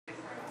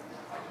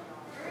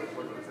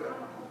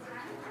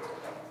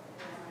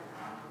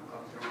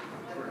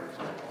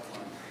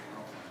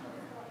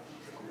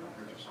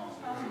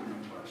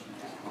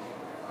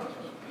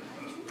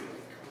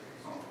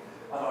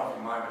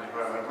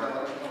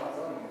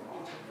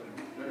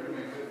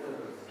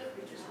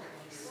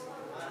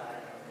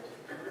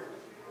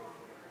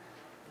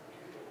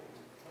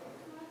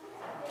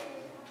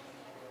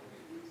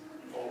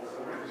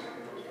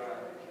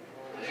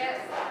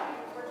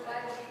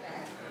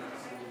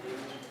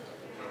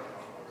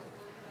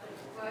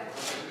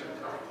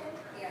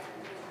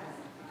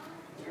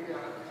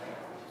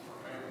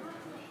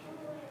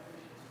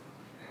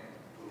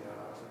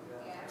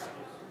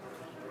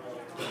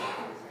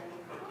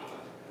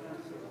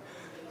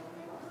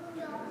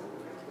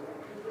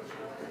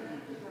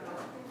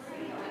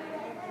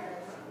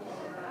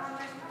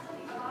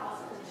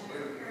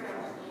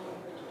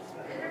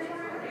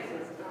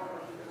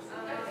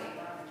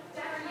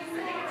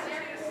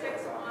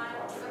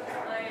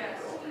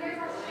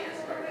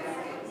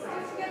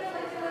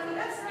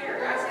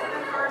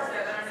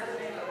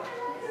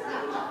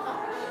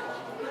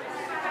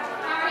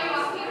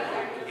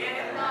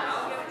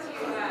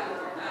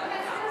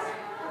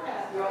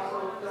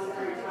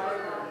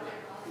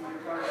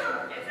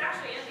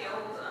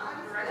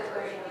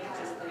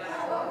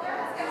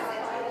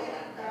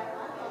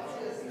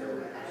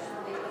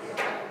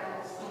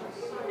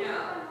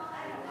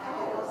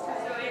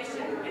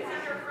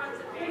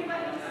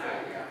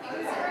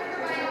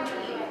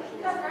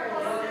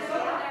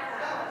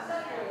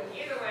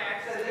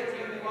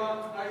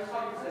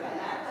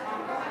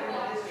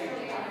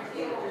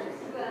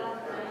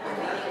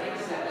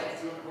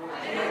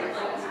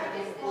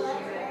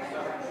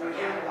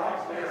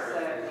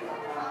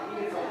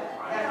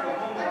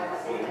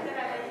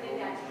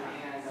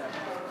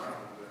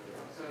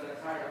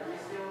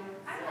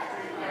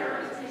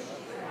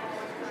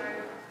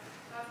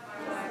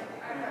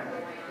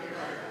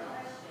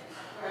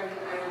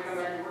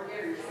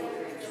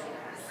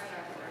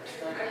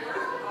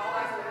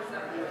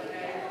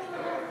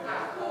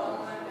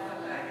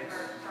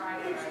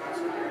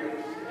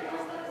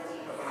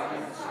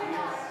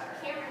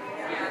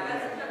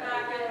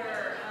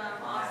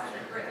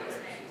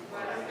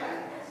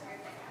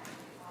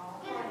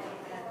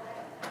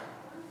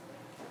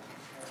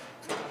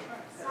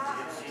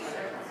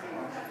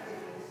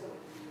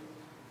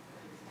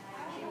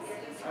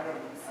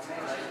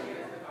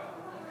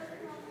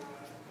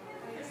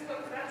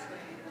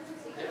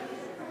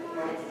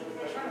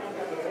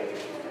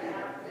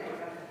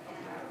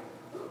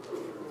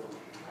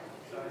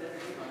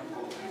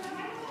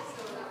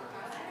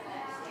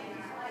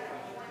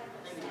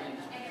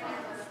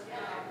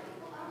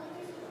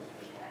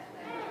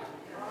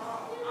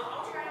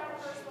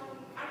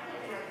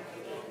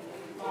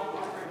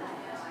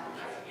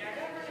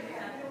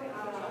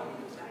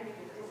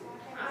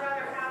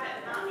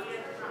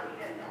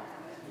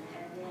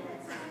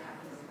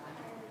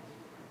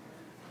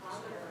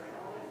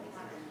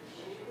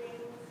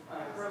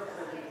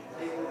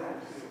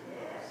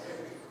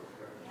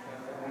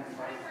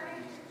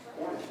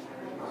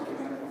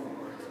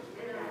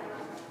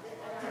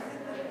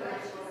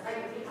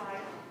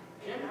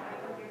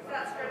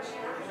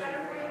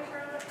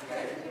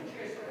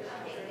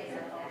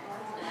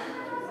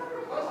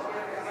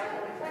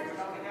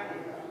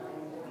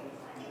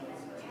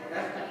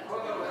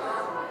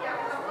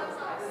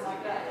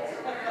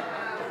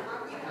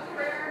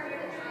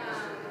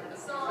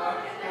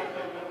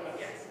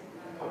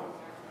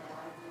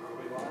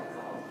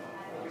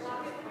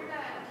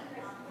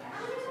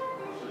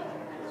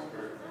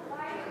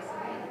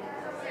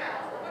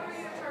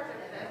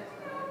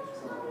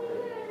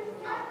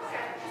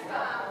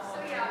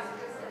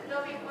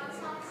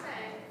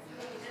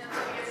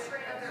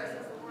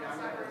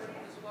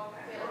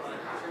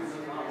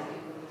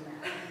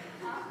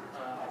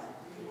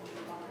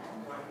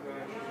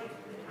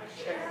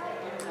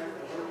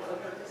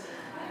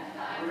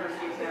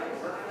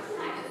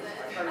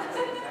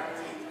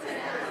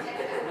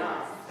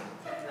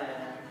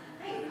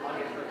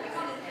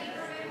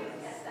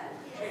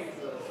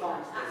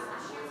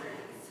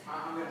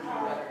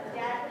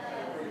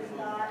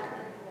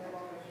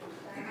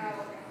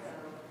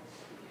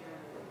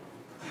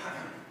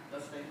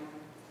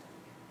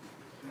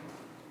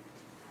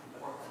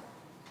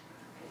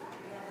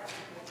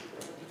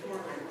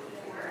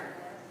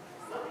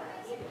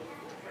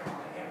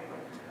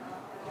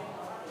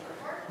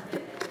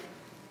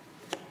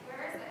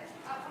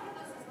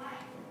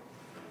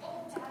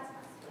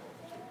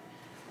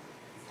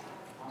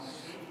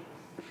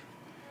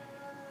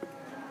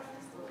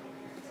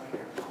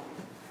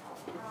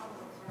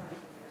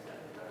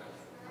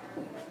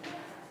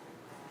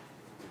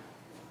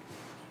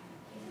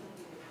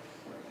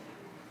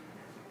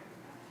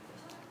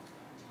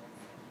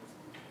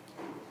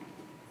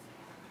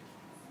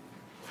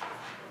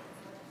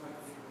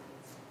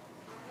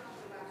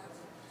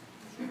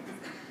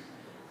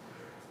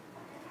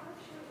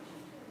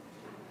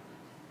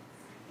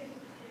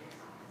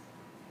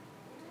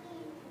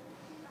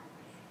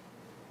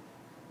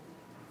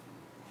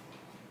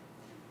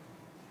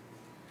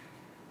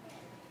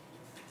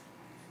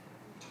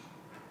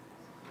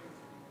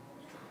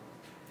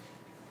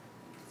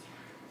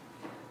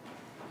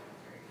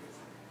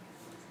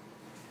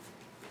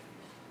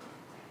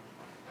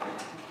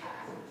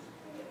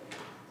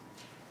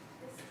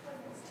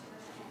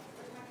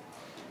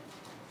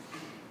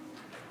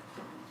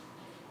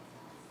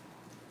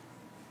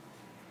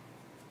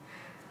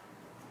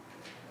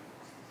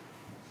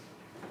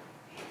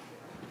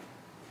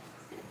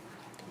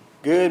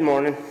Good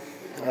morning.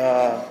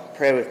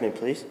 Pray with me,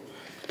 please.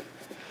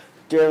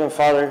 Dear Heavenly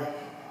Father,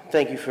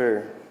 thank you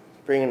for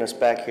bringing us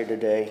back here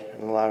today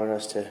and allowing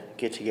us to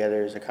get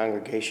together as a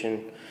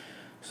congregation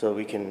so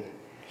we can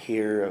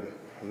hear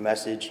a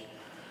message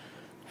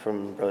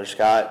from Brother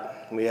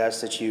Scott. We ask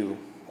that you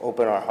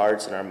open our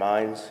hearts and our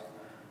minds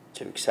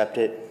to accept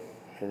it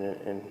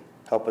and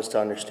help us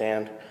to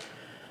understand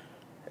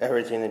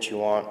everything that you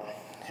want.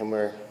 And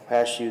we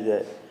ask you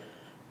to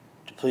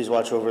please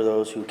watch over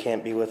those who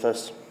can't be with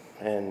us,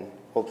 and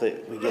hope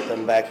that we get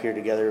them back here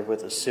together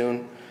with us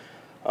soon.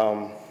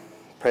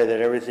 Pray that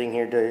everything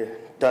here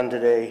done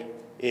today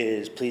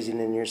is pleasing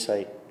in your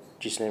sight. In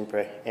Jesus' name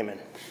pray. Amen.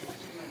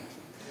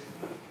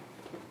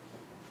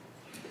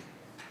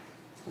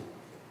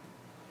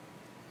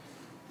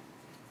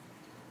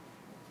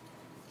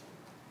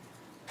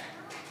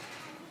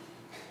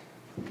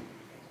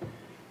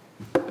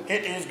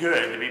 It is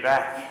good to be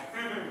back.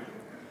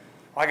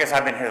 Well, I guess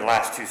I've been here the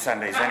last 2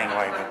 Sundays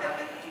anyway,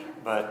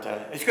 but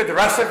it's good the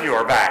rest of you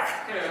are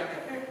back.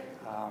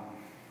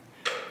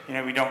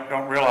 We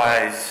don't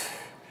realize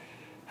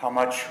how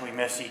much we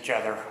miss each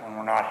other when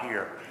we're not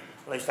here.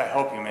 At least I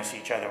hope you miss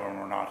each other when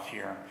we're not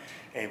here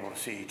and able to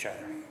see each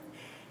other.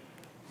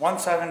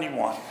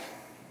 171.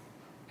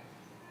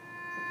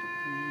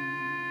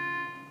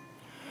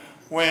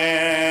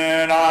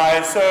 When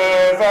I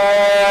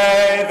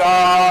survey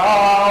the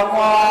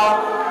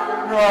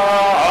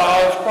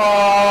wondrous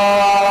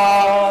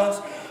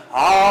cross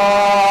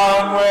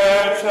on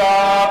which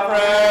the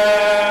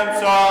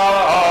Prince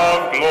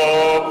of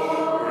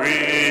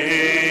Glory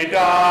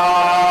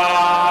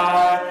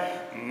died,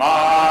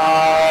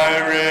 my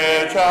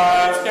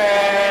richest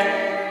gain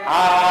I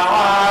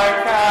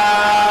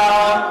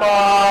count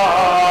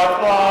but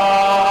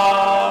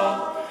loss,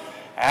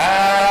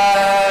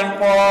 and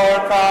pour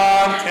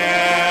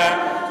content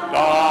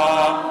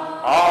on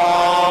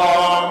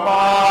all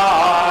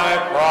my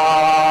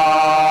pride.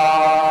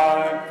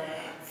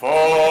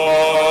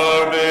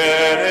 Forbid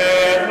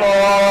it,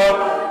 Lord,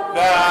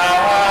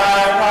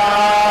 that I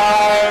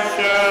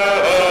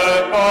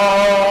should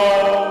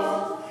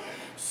boast,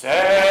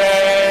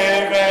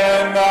 save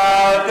in the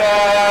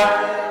death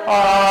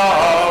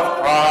of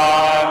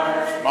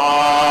Christ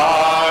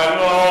my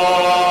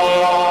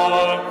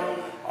Lord.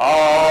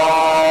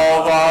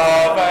 All the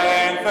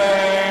vain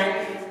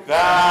things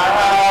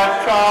that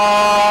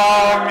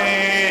charm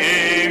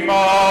me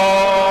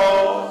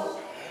most,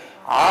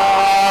 I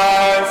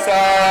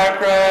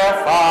sacrifice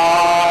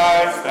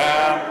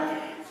them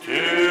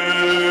to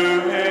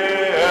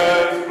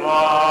His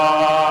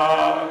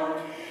blood.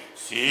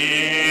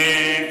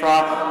 See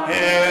from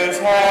His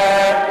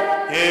head,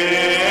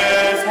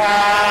 His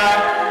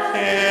hand,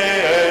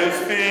 His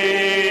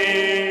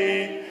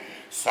feet,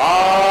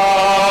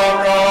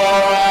 sorrow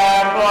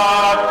and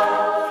blood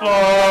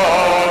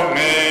flow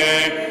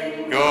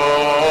mingled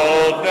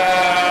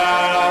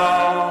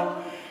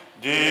down.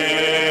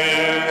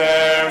 Did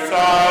there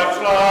such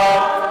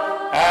love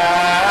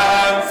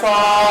and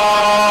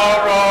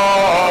sorrow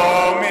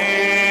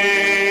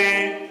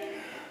meet?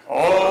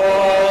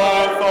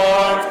 Old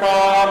thorns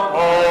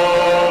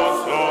compose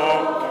so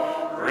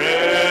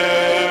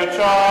rich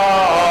a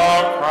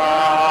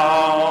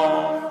crown.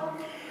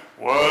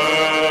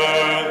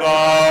 Were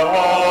the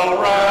whole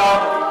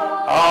realm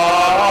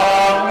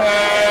of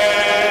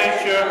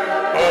nature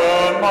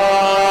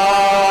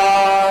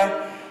mine,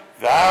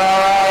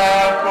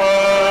 that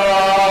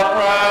were a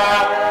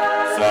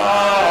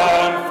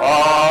present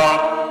far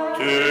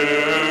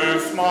too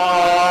small.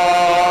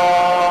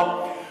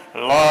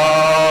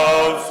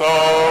 Love so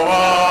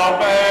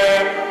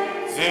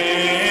amazing,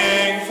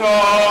 so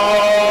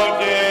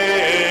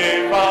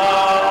divine,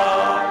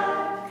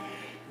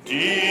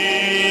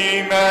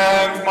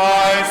 demands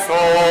my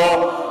soul,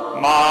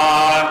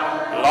 my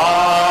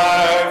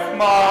life,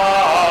 my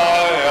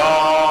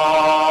all.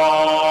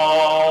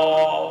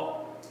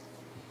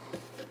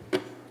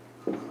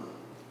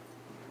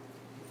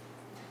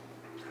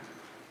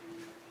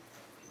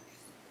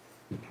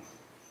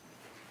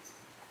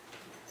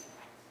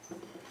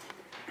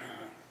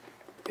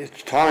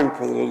 It's time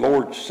for the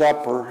Lord's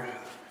Supper.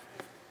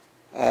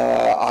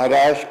 I'd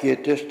ask you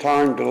at this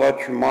time to let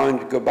your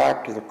minds go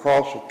back to the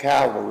cross of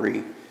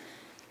Calvary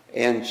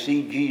and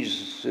see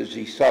Jesus as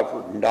He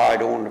suffered and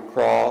died on the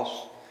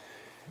cross.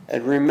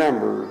 And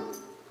remember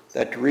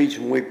that the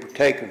reason we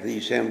partake of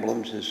these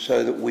emblems is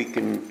so that we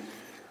can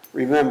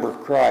remember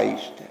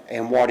Christ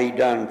and what He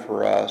done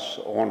for us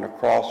on the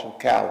cross of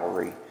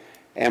Calvary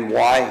and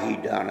why He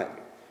done it.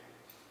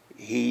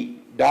 He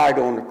died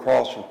on the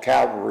cross of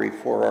Calvary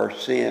for our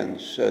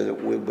sins so that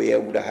we'll be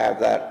able to have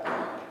that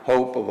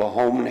hope of a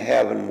home in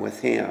heaven with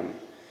Him.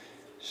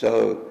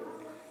 So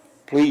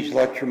please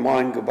let your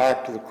mind go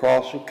back to the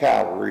cross of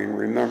Calvary and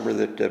remember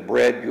that the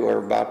bread you are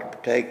about to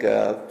partake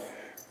of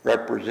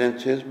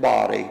represents His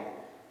body,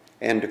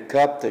 and the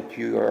cup that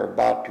you are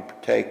about to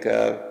partake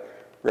of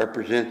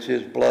represents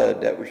His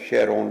blood that was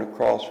shed on the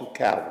cross of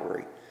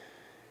Calvary.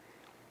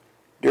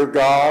 Dear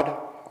God,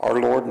 our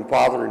Lord and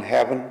Father in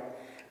heaven,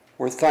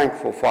 We're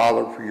thankful,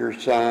 Father, for your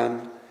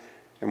Son,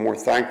 and we're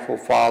thankful,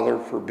 Father,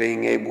 for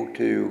being able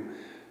to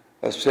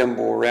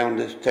assemble around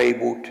this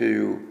table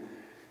to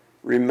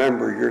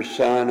remember your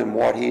Son and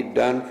what he had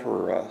done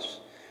for us.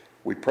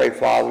 We pray,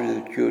 Father,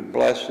 that you would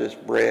bless this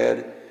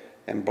bread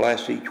and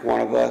bless each one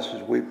of us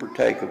as we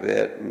partake of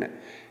it, and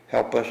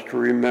help us to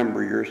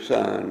remember your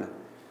Son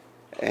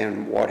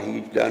and what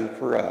he's done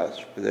for us.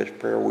 For this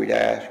prayer we'd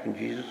ask in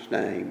Jesus'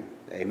 name,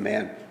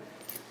 amen.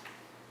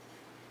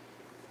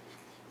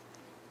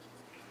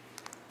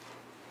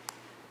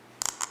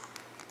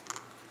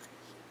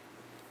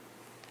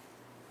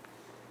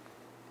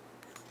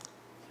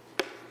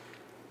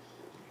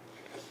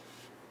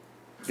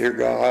 Dear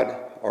God,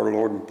 our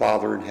Lord and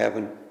Father in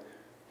heaven,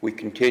 we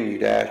continue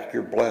to ask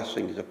your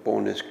blessings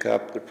upon this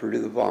cup, the fruit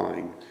of the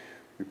vine.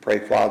 We pray,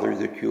 Father,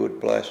 that you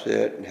would bless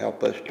it and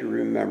help us to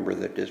remember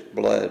that this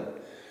blood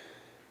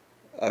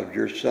of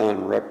your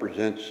Son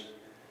represents,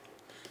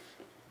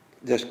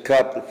 this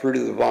cup, the fruit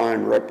of the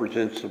vine,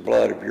 represents the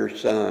blood of your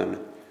Son,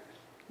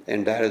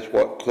 and that is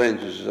what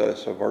cleanses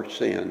us of our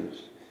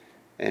sins.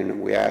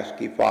 And we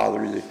ask you,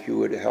 Father, that you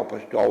would help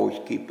us to always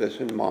keep this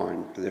in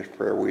mind. For this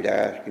prayer we'd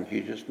ask in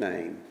Jesus'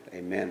 name,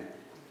 amen.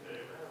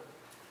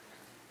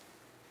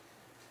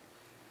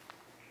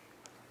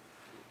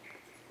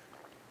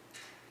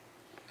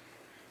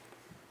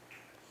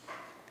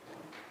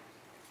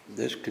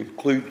 This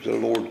concludes the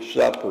Lord's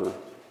Supper.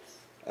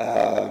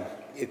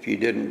 If you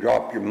didn't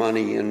drop your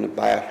money in the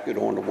basket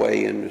on the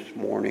way in this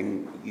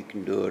morning, you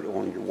can do it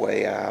on your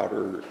way out,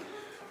 or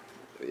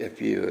if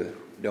you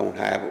don't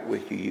have it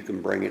with you, you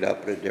can bring it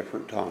up at a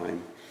different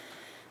time.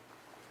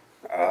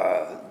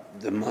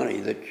 The money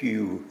that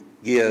you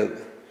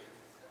give,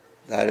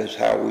 that is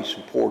how we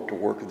support the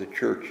work of the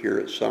church here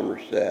at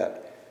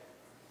Somerset.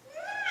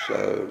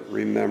 So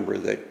remember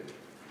that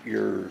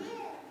your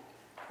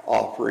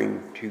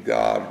offering to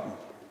God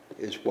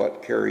is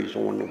what carries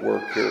on the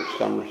work here at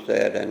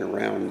Somerset and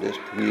around this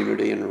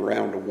community and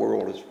around the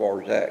world as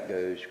far as that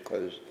goes,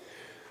 because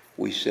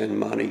we send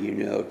money, you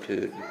know,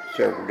 to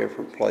several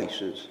different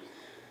places.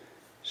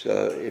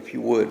 So if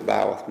you would,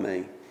 bow with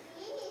me.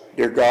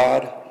 Dear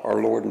God,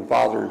 our Lord and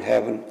Father in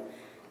heaven,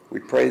 we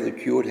pray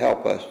that you would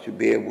help us to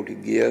be able to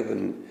give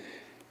and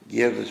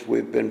give as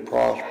we've been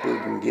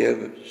prospered, and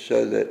give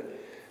so that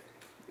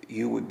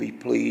you would be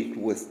pleased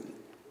with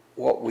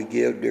what we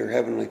give, dear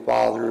Heavenly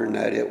Father, and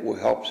that it will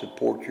help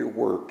support your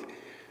work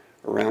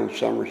around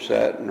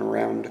Somerset and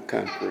around the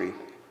country.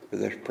 For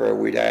this prayer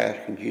we'd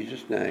ask in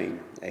Jesus' name,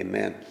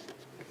 amen.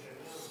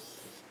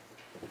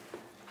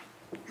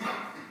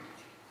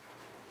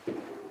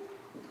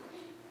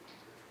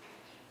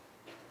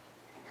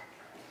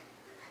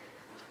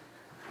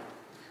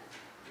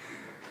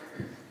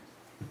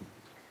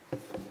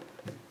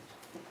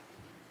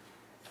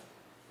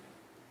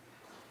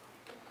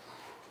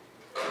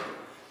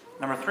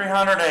 Number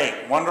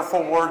 308,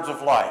 Wonderful Words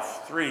of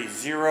Life,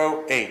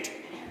 308.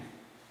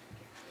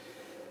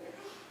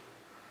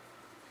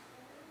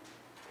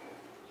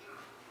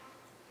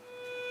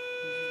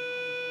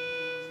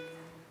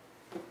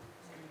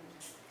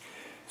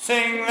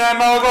 Sing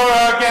them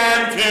over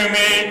again to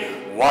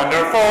me,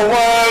 wonderful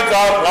words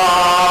of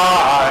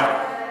life.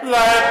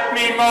 Let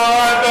me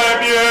more their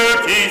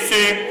beauty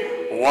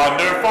see,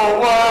 wonderful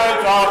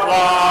words of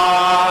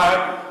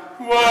life.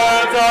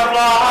 Words of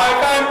life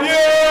and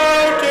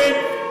beauty,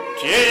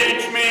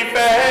 teach me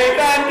faith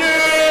and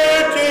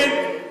duty.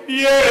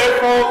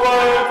 Beautiful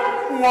words,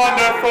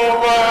 wonderful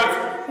words,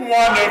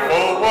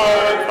 wonderful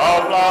words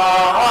of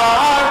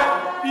life.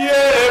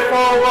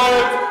 Beautiful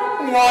words,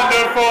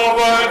 wonderful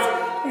words,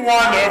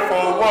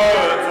 wonderful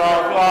words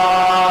of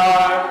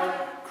life.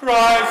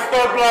 Christ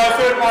the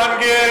Blessed One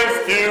gives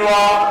to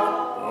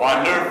all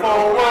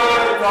wonderful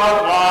words of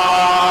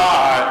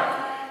life.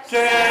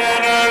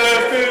 Sinner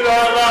listen to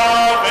the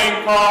loving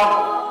call,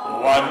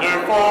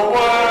 wonderful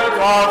words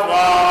of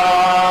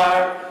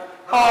life.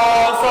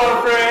 Also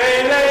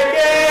freely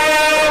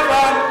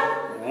given,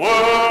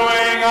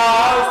 wooing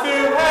us to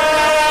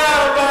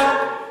heaven.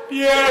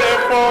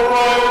 Beautiful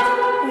words,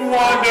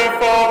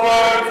 wonderful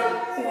words,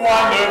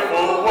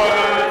 wonderful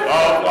words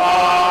of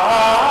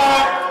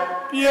life.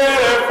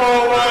 Beautiful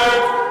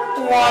words,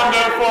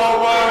 wonderful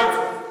words,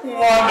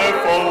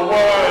 wonderful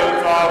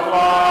words of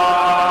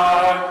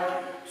life.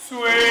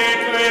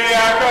 Sweetly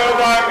echo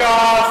the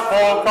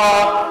gospel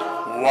call,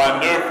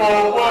 wonderful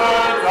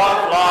words of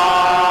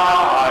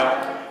life.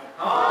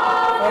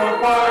 For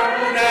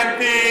pardon and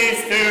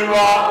peace to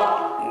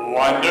all,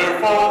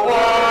 wonderful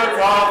words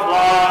of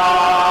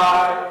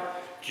life.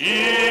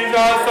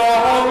 Jesus,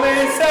 only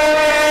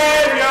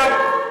Savior,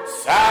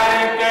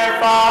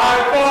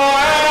 sanctified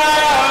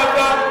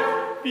forever.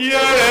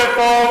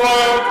 Beautiful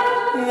words,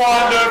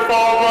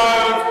 wonderful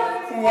words,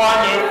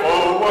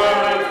 wonderful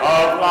words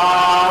of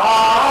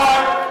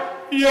life.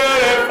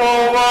 Beautiful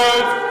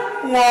words,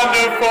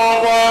 wonderful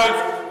words,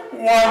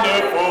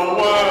 wonderful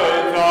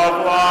words of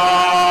life.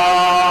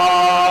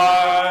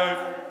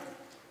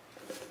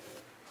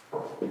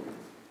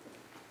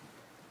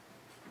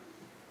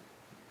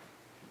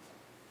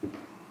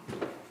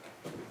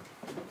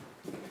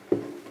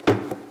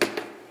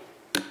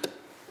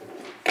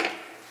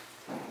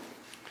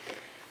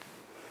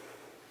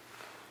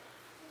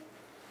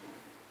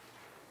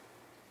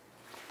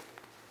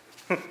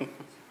 Okay.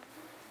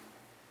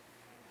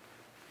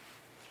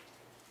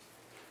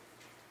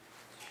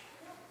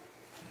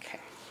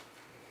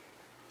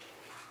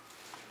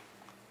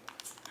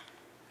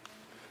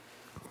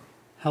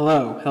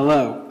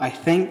 Hello. I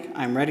think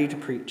I'm ready to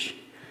preach.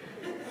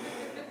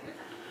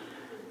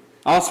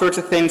 All sorts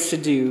of things to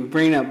do.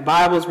 Bringing up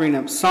Bibles, bringing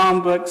up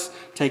psalm books,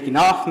 taking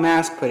off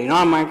mask, putting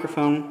on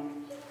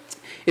microphone.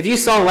 If you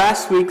saw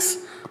last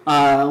week's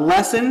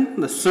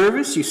lesson, the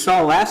service, you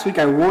saw last week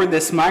I wore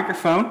this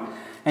microphone,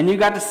 and you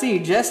got to see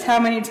just how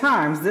many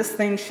times this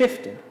thing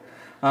shifted.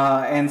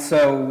 And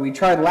so we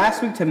tried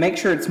last week to make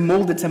sure it's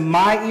molded to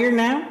my ear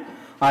now.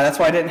 That's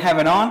why I didn't have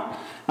it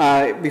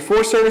on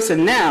before service,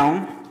 and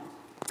now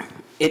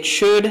it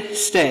should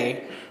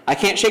stay. I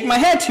can't shake my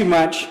head too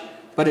much,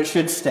 but it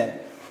should stay.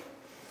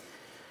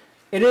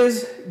 It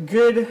is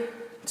good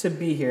to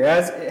be here.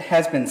 As it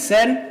has been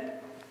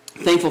said,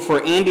 thankful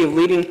for Andy of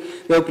leading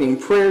the opening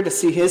prayer, to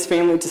see his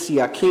family, to see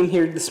Akeem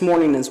here this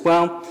morning as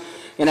well.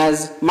 And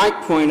as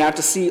Mike pointed out,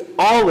 to see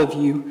all of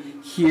you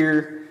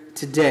here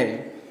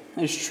today.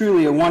 It's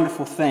truly a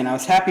wonderful thing. I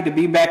was happy to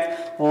be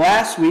back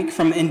last week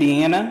from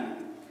Indiana,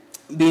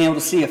 being able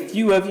to see a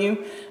few of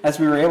you as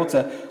we were able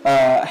to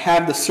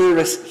have the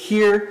service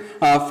here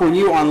for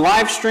you on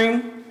live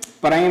stream.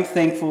 But I am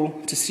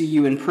thankful to see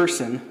you in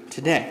person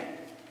today.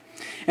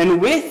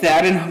 And with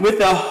that, and with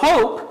the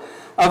hope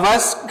of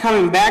us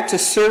coming back to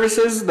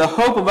services, the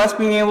hope of us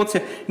being able to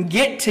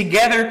get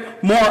together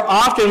more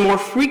often, more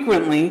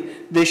frequently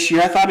this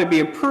year, I thought it'd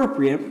be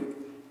appropriate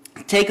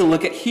to take a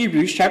look at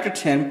Hebrews chapter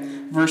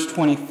 10, verse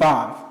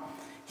 25.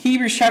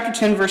 Hebrews chapter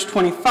 10, verse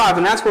 25,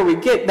 and that's where we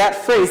get that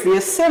phrase, the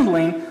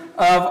assembling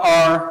of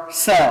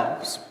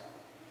ourselves.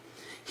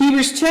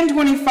 Hebrews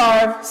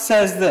 10:25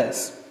 says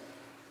this: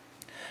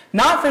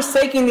 not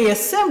forsaking the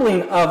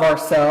assembling of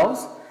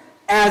ourselves,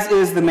 as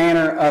is the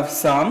manner of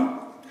some,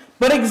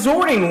 but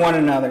exhorting one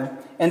another,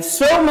 and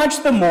so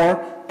much the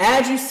more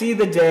as you see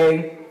the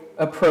day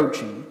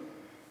approaching.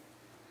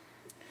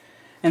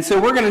 And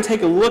so we're going to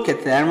take a look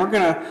at that, and we're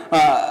going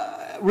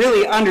to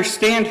really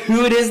understand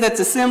who it is that's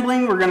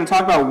assembling. We're going to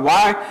talk about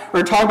why,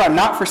 or talk about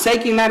not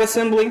forsaking that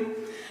assembly,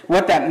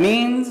 what that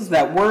means,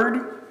 that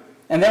word,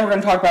 and then we're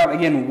going to talk about,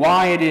 again,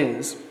 why it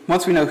is.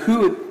 Once we know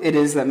who it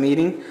is that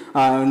meeting,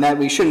 and that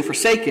we shouldn't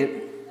forsake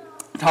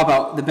it, talk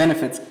about the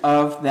benefits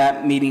of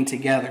that meeting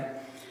together.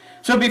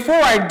 So before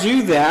I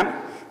do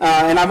that,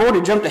 and I've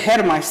already jumped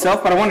ahead of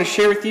myself, but I want to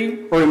share with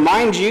you, or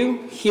remind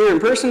you here in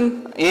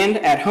person and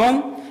at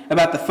home,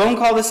 about the phone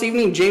call this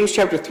evening, James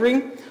chapter 3,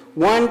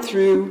 1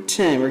 through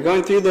 10. We're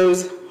going through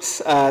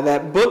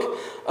that book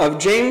of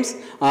James,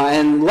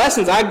 and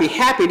lessons I'd be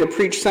happy to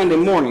preach Sunday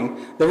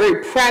morning. They're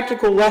very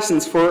practical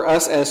lessons for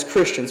us as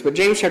Christians. But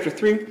James chapter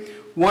 3,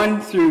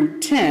 1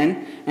 through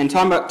 10, and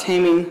talking about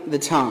taming the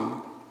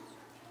tongue.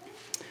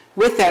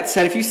 With that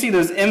said, if you see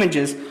those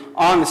images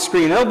on the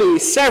screen, there'll be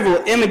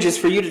several images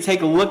for you to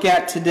take a look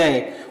at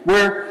today,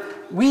 where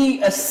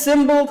we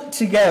assembled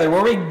together,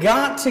 where we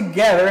got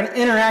together and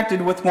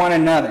interacted with one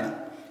another.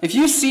 If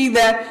you see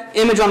that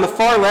image on the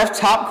far left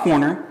top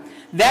corner,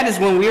 that is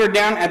when we were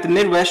down at the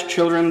Midwest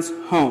Children's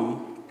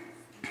Home.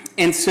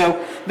 And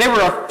so there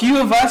were a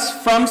few of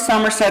us from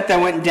Somerset that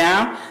went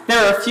down.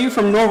 There are a few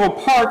from Norval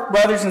Park,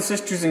 brothers and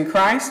sisters in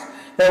Christ,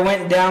 that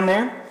went down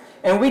there.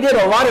 And we did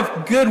a lot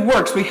of good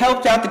works. We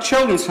helped out the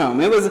children's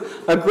home. It was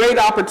a great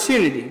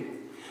opportunity.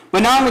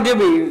 But not only did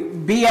we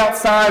be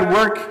outside,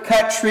 work,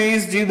 cut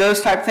trees, do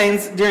those type of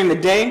things during the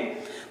day,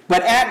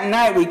 but at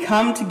night we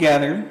come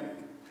together,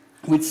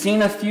 we'd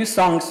sing a few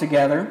songs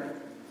together,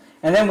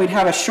 and then we'd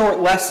have a short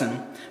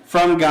lesson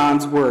from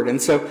God's Word.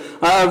 And so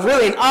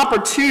really an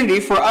opportunity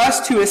for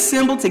us to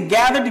assemble, to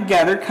gather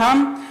together,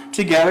 come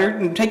together,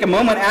 and take a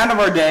moment out of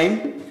our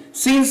day,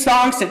 sing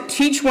songs to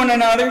teach one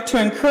another,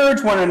 to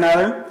encourage one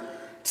another,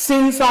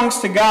 sing songs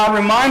to God,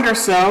 remind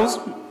ourselves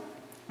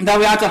that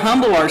we ought to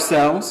humble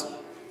ourselves,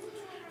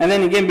 and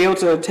then again be able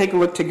to take a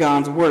look to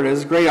God's Word. It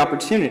is a great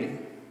opportunity.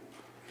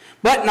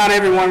 But not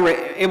everyone were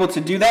able to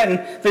do that,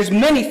 and there's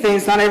many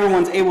things not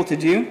everyone's able to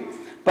do,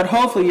 but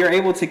hopefully you're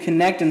able to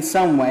connect in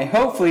some way.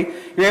 Hopefully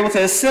you're able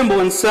to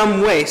assemble in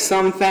some way,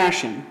 some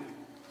fashion.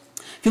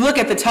 If you look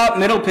at the top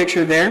middle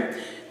picture there,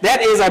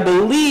 that is, I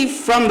believe,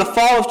 from the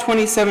fall of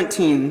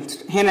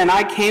 2017. Hannah and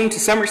I came to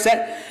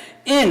Somerset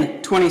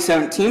in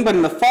 2017, but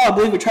in the fall, I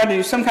believe we tried to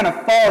do some kind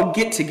of fall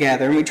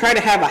get-together, and we tried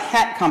to have a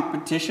hat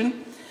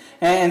competition,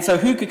 and so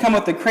who could come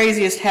up with the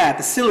craziest hat,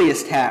 the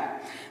silliest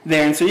hat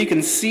there. And so you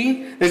can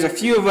see there's a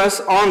few of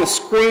us on the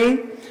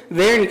screen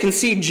there, and you can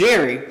see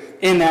Jerry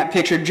in that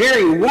picture.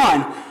 Jerry won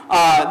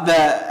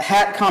the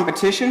hat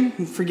competition.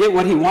 Forget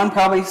what he won,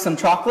 probably some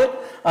chocolate,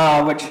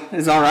 which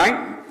is all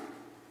right.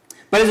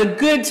 But it's a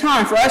good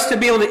time for us to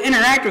be able to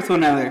interact with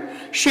one another,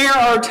 share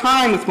our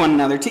time with one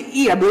another, to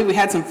eat. I believe we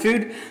had some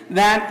food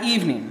that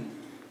evening.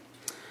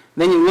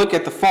 Then you look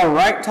at the far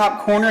right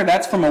top corner.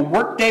 That's from a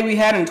work day we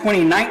had in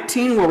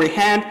 2019, where we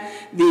had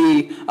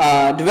the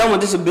Developmental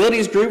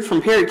Disabilities group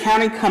from Perry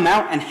County come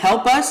out and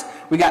help us.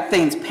 We got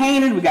things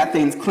painted. We got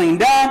things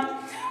cleaned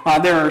up.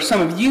 There are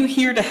some of you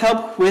here to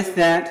help with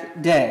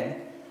that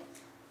day.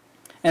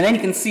 And then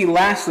you can see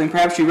lastly, and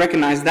perhaps you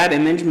recognize that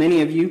image,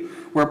 many of you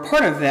were a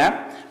part of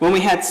that, when we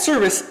had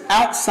service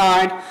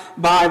outside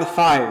by the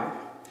fire.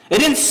 It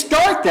didn't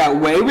start that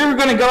way. We were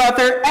going to go out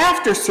there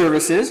after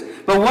services,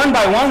 but one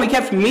by one we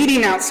kept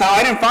meeting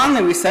outside, and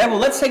finally we said, well,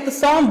 let's take the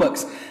psalm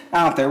books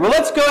out there. Well,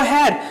 let's go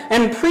ahead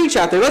and preach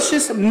out there. Let's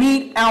just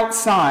meet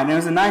outside. And it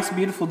was a nice,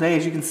 beautiful day,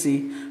 as you can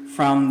see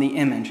from the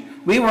image.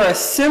 We were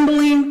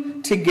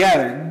assembling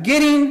together,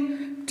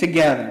 getting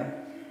together.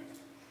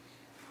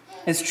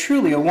 It's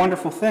truly a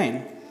wonderful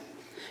thing.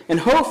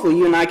 And hopefully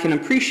you and I can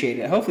appreciate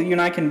it. Hopefully you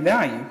and I can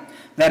value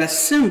that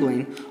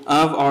assembling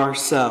of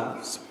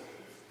ourselves.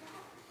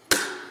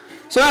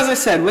 So as I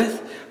said,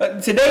 with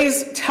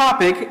today's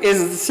topic is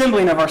the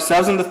assembling of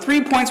ourselves, and the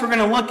 3 points we're going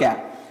to look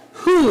at.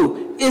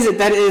 Who is it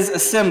that is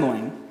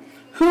assembling?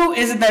 Who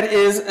is it that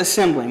is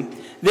assembling?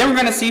 Then we're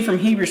going to see from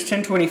Hebrews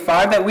 10:25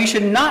 that we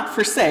should not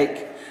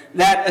forsake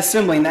that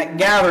assembling, that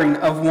gathering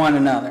of one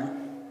another.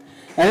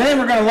 And then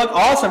we're going to look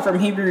also from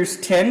Hebrews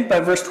 10,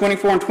 but verse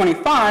 24 and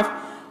 25,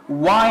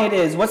 why it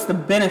is, what's the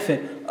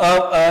benefit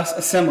of us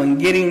assembling,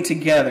 getting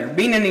together,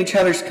 being in each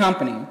other's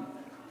company,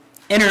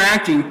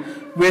 interacting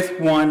with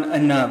one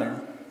another.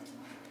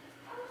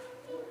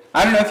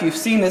 I don't know if you've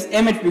seen this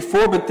image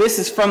before, but this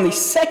is from the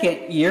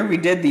second year we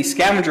did the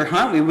scavenger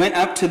hunt. We went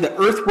up to the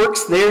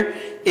earthworks there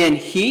in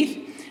Heath.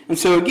 And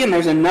so again,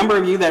 there's a number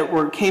of you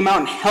that came out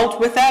and helped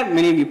with that.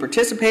 Many of you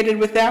participated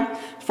with that.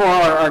 For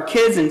our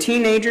kids and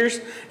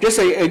teenagers, just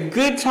a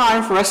good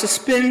time for us to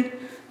spend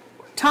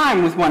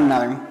time with one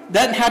another.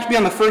 Doesn't have to be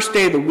on the first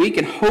day of the week,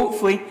 and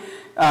hopefully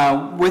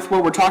with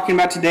what we're talking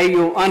about today,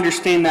 you'll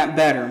understand that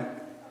better.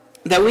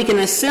 That we can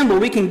assemble,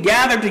 we can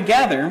gather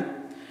together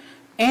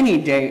any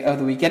day of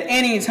the week, at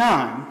any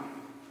time.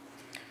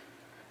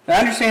 I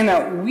understand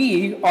that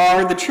we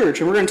are the church,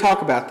 and we're going to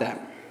talk about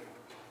that.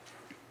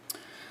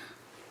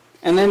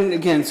 And then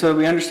again, so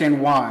we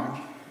understand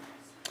why.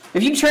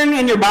 If you turn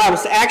in your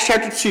Bibles to Acts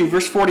chapter 2,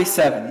 verse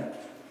 47.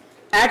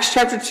 Acts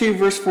chapter 2,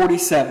 verse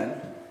 47.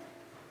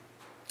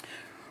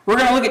 We're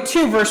going to look at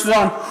 2 verses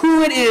on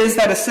who it is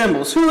that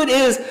assembles, who it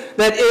is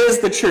that is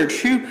the church,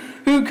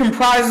 who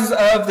comprises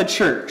of the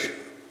church.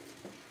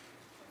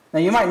 Now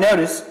you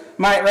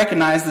might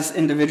recognize this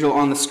individual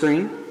on the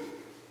screen.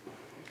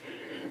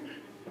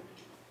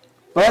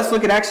 But let's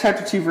look at Acts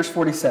chapter 2, verse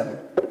 47.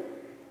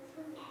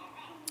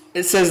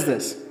 It says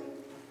this: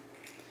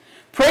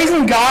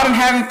 praising God and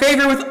having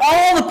favor with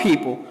all the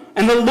people,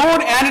 and the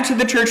Lord added to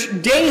the church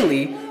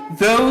daily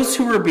those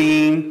who were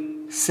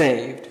being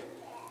saved.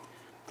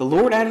 The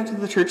Lord added to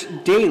the church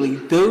daily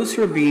those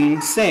who are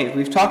being saved.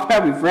 We've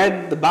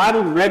read the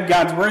Bible, we've read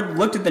God's Word,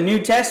 looked at the New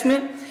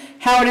Testament,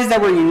 how it is that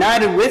we're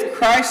united with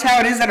Christ, how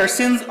it is that our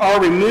sins are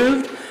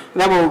removed,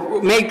 that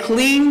we're made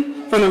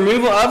clean from the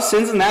removal of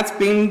sins, and that's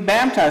being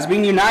baptized,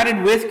 being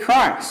united with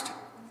Christ.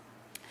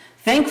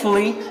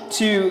 Thankfully,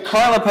 to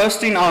Carla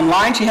posting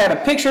online, she had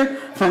a picture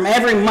from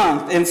every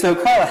month, and so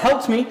Carla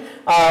helped me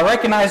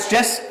recognize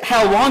just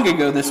how long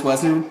ago this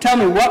was, and tell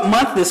me what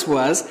month this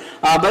was,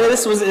 but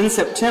this was in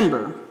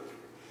September.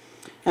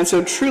 And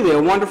so truly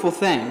a wonderful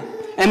thing.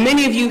 And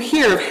many of you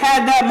here have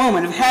had that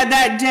moment, have had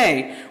that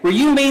day where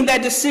you made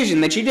that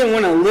decision that you didn't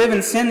want to live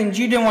in sin and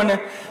you didn't want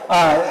to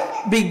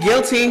be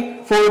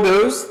guilty for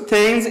those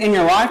things in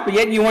your life, but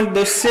yet you wanted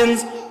those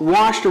sins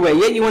washed away.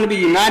 Yet you want to be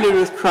united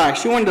with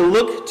Christ. You wanted to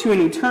look to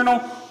an eternal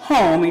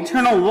home,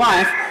 eternal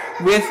life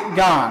with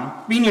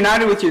God, being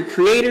united with your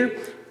Creator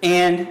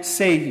and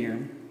Savior.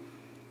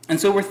 And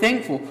so we're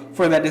thankful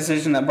for that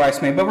decision that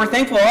Bryce made, but we're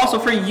thankful also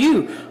for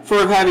you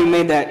for having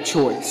made that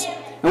choice.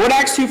 And what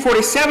Acts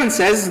 2:47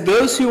 says is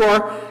those who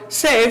are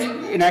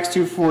saved, in Acts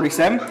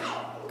 2:47,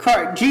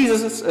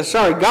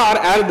 God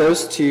added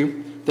those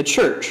to the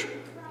church.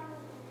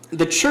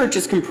 The church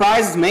is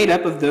made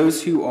up of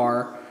those who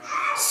are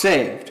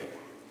saved.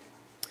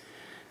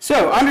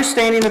 So,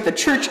 understanding that the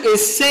church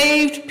is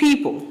saved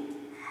people.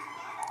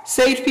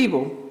 Saved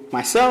people.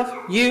 Myself,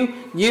 you.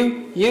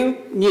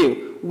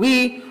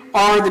 We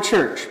are the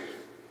church.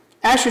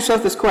 Ask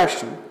yourself this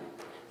question.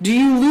 Do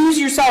you lose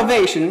your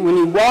salvation when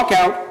you walk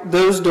out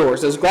those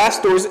doors, those glass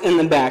doors in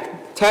the back,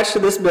 attached to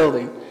this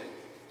building?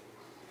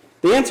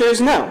 The answer is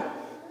no.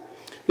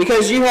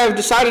 Because you have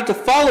decided to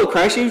follow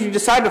Christ, you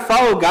decide to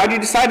follow God, you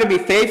decide to be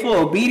faithful,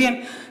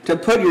 obedient, to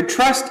put your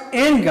trust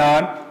in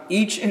God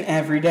each and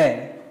every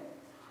day.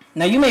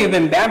 Now you may have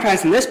been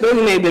baptized in this building,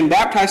 you may have been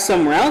baptized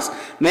somewhere else,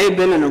 may have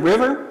been in a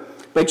river,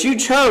 but you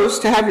chose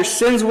to have your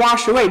sins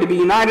washed away, to be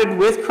united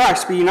with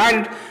Christ, to be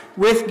united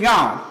with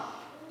God.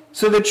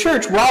 So the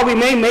church, while we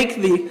may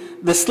make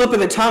the slip of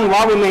the tongue,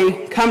 while we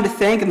may come to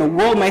think, and the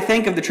world may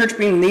think of the church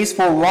being these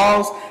four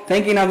walls,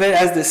 thinking of it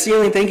as the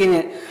ceiling, thinking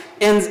it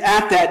ends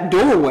at that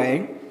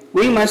doorway,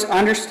 we must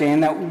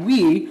understand that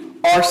we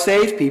are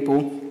saved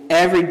people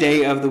every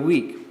day of the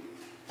week.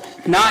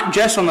 Not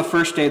just on the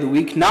first day of the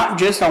week, not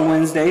just on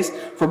Wednesdays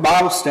for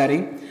Bible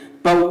study,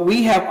 but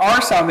we have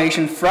our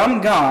salvation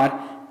from God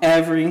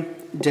every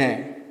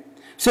day.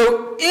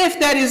 So if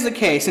that is the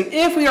case, and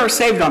if we are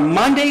saved on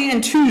Monday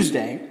and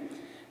Tuesday,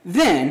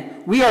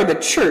 then we are the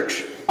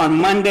church on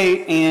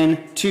Monday and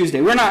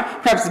Tuesday. We're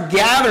not perhaps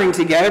gathering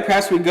together,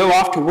 perhaps we go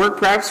off to work,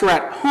 perhaps we're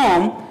at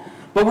home,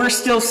 but we're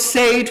still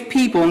saved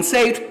people, and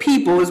saved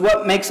people is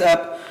what makes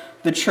up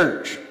the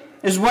church,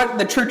 is what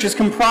the church is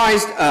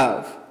comprised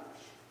of.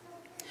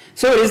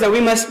 So it is that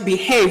we must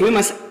behave, we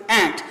must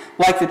act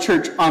like the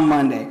church on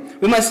Monday.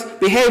 We must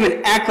behave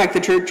and act like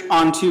the church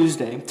on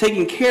Tuesday,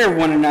 taking care of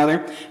one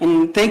another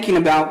and thinking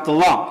about the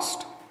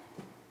lost.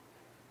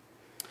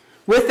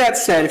 With that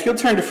said, if you'll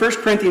turn to 1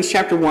 Corinthians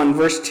chapter 1,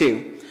 verse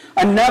 2,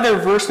 another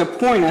verse to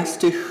point us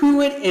to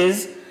who it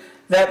is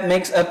that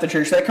makes up the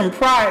church,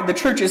 that the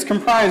church is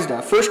comprised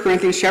of. 1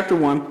 Corinthians chapter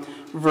 1,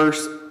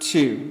 verse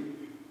 2.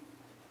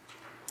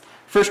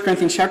 1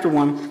 Corinthians chapter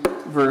 1,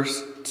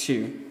 verse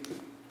 2.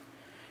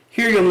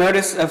 Here you'll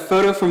notice a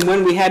photo from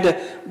when we had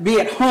to be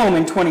at home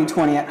in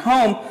 2020. At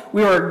home,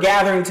 we were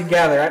gathering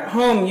together. At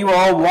home, you were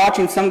all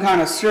watching some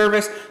kind of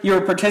service. You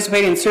were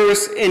participating in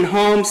service in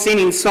home,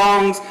 singing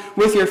songs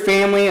with your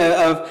family,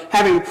 of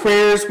having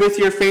prayers with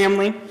your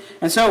family.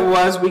 And so it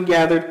was, we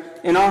gathered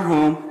in our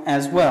home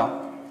as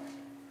well.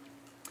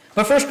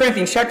 But 1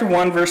 Corinthians chapter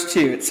 1, verse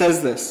 2, it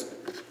says this: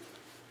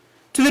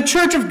 "To the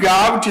church of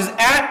God which is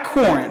at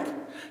Corinth,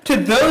 to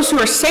those who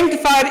are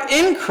sanctified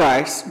in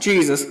Christ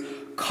Jesus,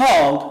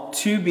 called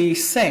to be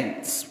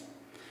saints."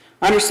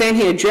 Understand,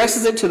 he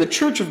addresses it to the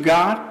church of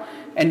God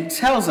and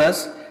tells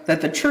us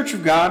that the church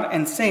of God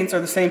and saints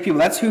are the same people.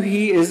 That's who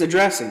he is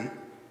addressing.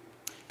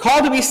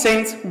 Called to be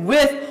saints,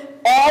 with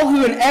all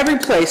who in every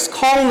place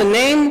call on the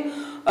name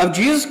of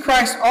Jesus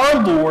Christ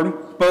our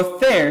Lord, both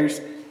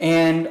theirs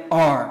and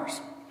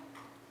ours.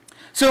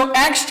 So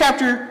Acts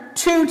chapter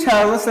 2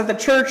 tells us that the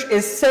church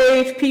is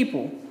saved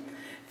people.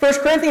 1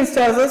 Corinthians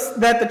tells us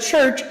that the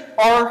church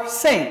are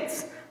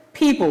saints,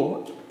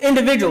 people,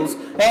 individuals,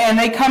 and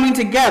they coming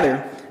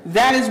together.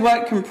 That is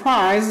what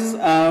comprises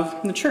of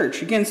the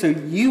church. Again, so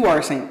you are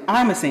a saint,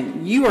 I'm a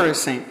saint, you are a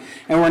saint.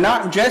 And we're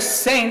not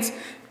just saints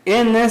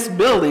in this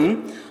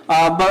building,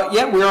 but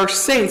yet we are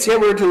saints, yet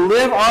we're to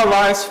live our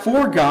lives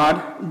for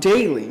God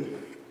daily.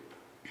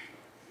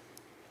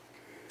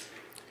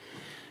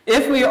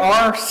 If we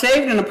are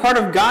saved and a part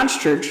of God's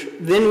church,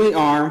 then we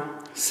are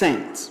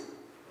saints.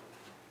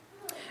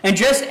 And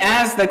just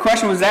as the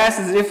question was asked,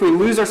 is if we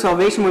lose our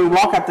salvation when we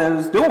walk out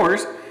those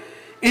doors,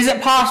 is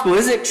it possible,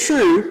 is it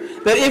true,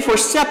 that if we're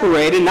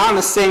separated, not in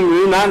the same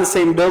room, not in the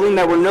same building,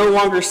 that we're no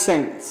longer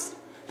saints?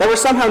 That we're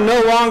somehow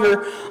no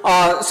longer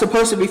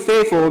supposed to be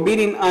faithful,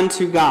 obedient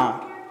unto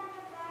God?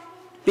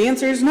 The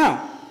answer is no.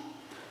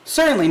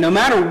 Certainly, no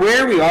matter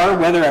where we are,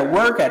 whether at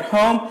work, at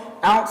home,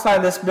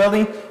 outside this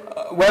building,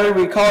 whether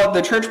we call it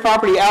the church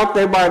property out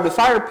there by the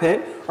fire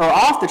pit or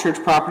off the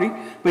church property,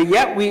 but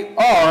yet we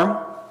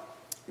are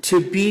to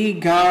be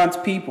God's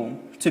people,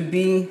 to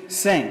be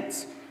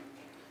saints.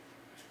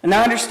 And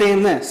now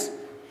understand this.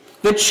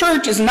 The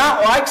church is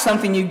not like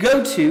something you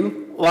go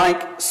to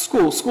like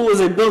school. School is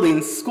a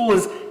building. School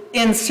is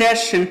in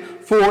session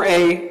for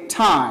a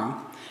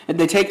time. And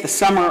they take the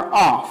summer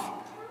off.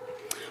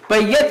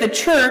 But yet the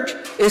church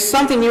is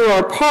something you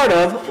are a part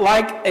of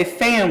like a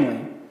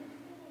family.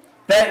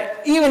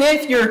 That even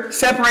if you're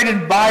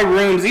separated by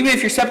rooms, even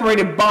if you're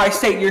separated by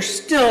state, you're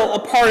still a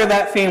part of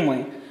that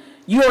family.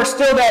 You are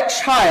still that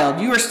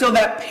child. You are still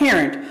that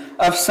parent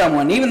of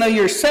someone. Even though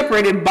you're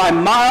separated by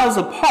miles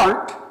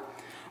apart,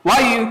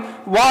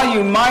 while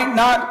you might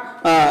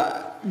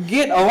not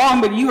get along,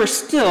 but you are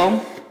still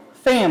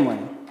family.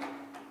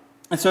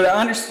 And so to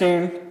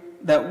understand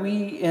that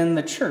we in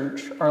the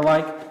church are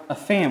like a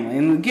family.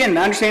 And again,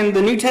 to understand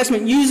the New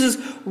Testament uses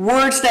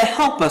words to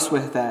help us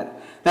with that.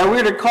 That we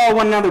are to call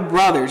one another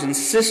brothers and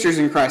sisters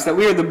in Christ. That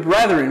we are the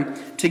brethren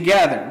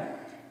together.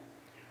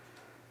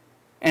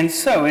 And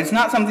so, it's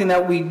not something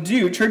that we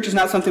do. Church is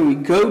not something we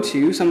go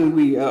to, something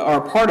we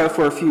are a part of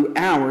for a few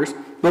hours,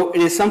 but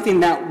it is something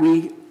that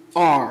we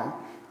are.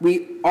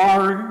 We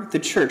are the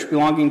church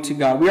belonging to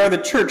God. We are the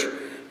church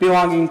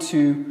belonging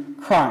to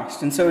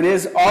Christ. And so it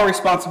is our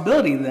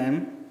responsibility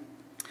then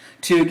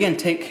to, again,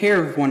 take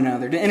care of one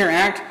another, to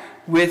interact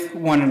with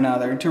one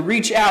another, to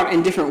reach out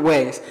in different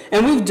ways.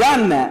 And we've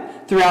done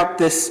that throughout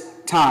this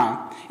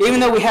time. Even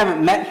though we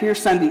haven't met here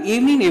Sunday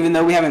evening, even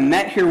though we haven't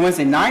met here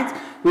Wednesday nights,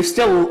 we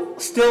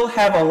still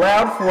have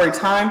allowed for a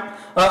time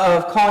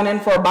of calling in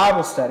for a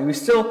Bible study. We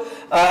still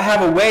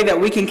have a way that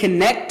we can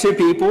connect to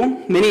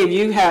people. Many of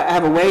you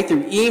have a way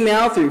through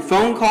email, through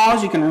phone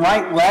calls. You can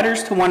write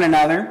letters to one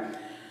another.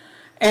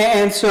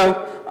 And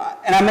so,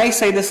 and I may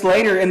say this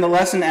later in the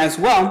lesson as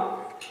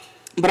well,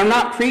 but I'm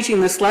not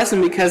preaching this lesson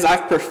because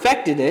I've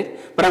perfected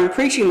it, but I'm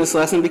preaching this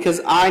lesson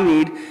because I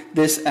need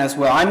this as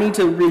well. I need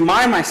to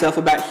remind myself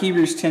about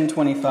Hebrews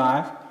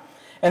 10:25.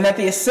 And that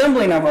the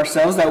assembling of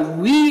ourselves, that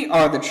we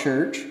are the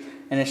church,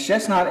 and it's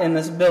just not in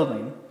this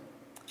building.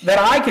 That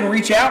I can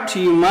reach out to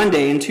you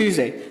Monday and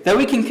Tuesday. That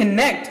we can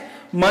connect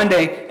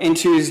Monday and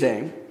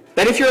Tuesday.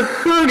 That if you're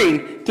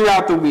hurting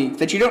throughout the week,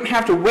 that you don't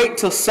have to wait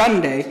till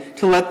Sunday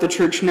to let the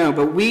church know.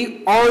 But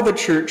we are the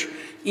church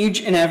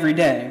each and every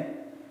day.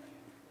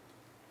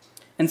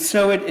 And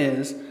so it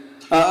is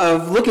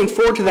of looking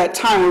forward to that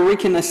time where we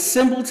can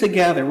assemble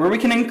together, where we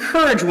can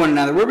encourage one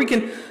another, where we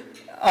can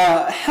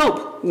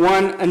help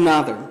one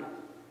another.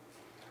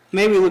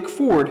 May we look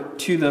forward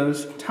to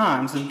those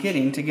times of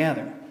getting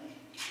together.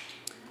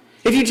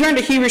 If you turn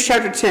to Hebrews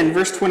chapter 10,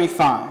 verse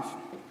 25.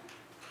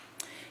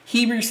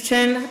 Hebrews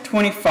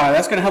 10:25.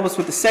 That's going to help us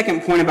with the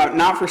second point about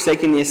not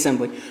forsaking the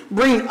assembly.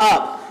 Bring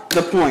up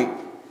the point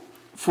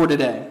for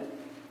today.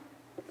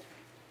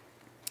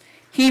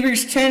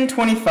 Hebrews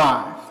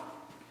 10:25.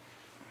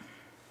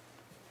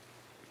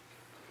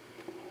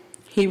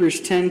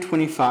 Hebrews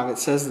 10:25. It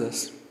says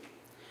this: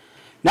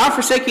 not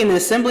forsaking the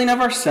assembling of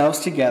ourselves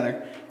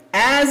together,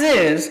 as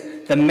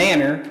is the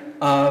manner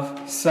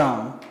of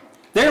some.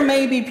 There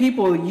may be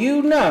people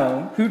you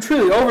know who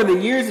truly, over the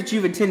years that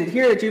you've attended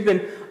here, that you've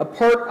been a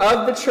part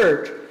of the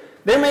church,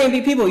 there may be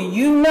people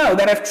you know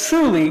that have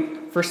truly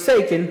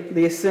forsaken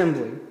the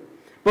assembly.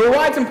 But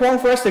why it's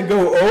important for us to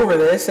go over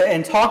this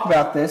and talk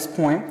about this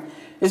point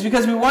is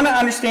because we want to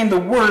understand the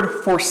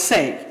word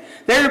forsake.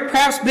 There have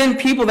perhaps been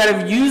people that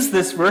have used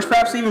this verse,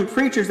 perhaps even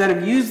preachers that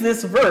have used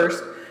this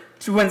verse,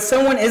 to when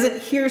someone isn't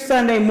here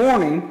Sunday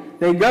morning,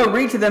 they go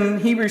read to them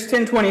Hebrews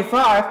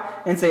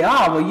 10:25 and say,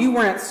 well, you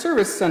weren't at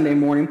service Sunday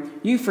morning.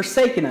 You've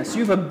forsaken us.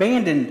 You've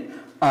abandoned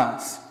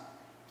us.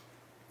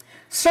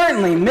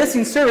 Certainly,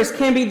 missing service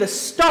can be the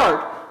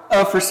start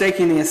of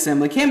forsaking the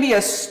assembly, can be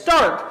a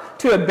start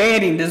to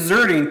abandoning,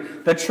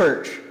 deserting the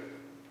church.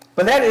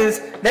 But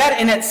that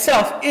in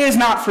itself is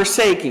not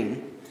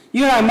forsaking.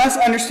 You and I must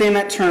understand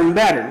that term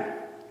better.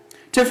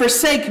 To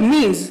forsake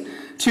means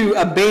to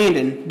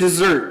abandon,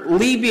 desert,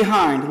 leave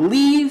behind,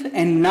 leave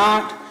and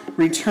not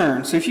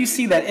return. So if you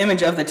see that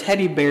image of the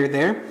teddy bear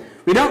there,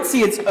 we don't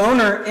see its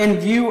owner in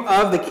view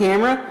of the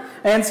camera,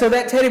 and so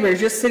that teddy bear is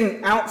just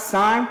sitting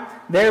outside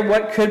there.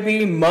 What could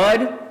be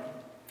mud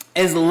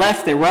is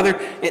left there, whether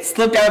it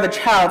slipped out of the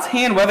child's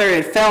hand, whether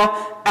it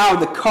fell out of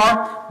the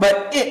car,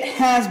 but it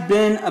has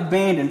been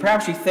abandoned.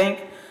 Perhaps you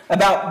think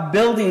about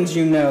buildings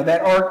you know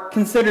that are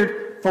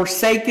considered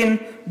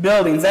forsaken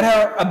buildings, that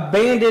are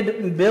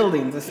abandoned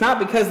buildings. It's not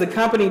because the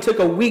company took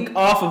a week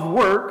off of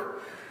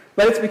work,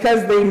 but it's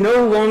because they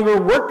no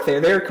longer work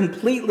there. They're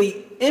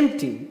completely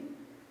empty.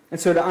 And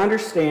so to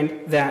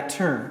understand that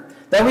term,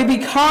 that we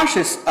be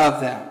cautious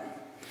of that.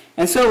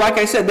 And so, like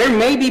I said, there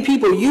may be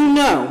people you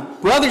know,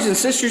 brothers and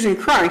sisters in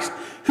Christ,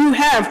 who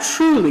have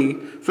truly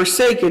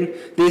forsaken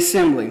the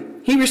assembly.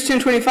 Hebrews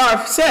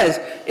 10:25 says,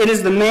 it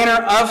is the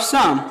manner of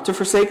some to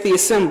forsake the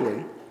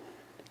assembly.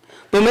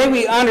 But may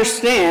we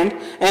understand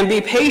and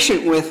be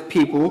patient with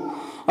people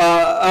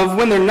of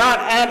when they're not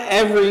at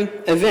every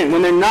event,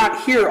 when they're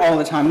not here all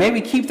the time. May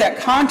we keep that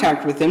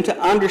contact with them to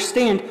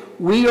understand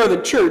we are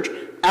the church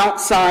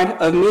outside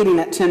of meeting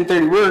at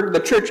 10:30. We're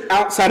the church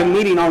outside of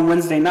meeting on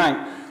Wednesday night.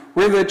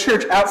 We're the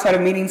church outside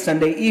of meeting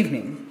Sunday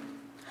evening.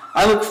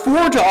 I look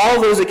forward to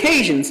all those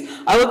occasions.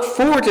 I look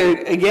forward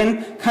to,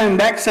 again, coming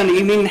back Sunday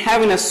evening and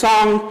having a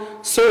song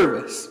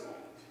service.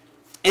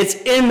 It's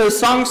in those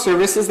song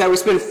services that we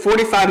spend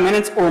 45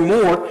 minutes or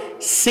more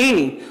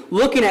singing,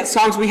 looking at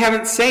songs we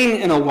haven't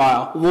sang in a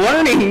while,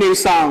 learning new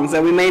songs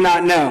that we may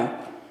not know.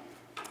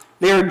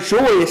 They are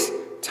joyous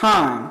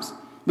times.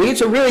 We need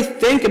to really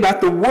think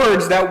about the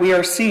words that we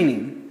are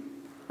singing.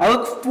 I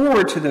look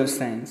forward to those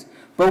things.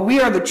 But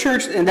we are the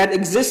church that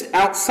exists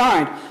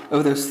outside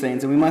of those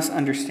things, and we must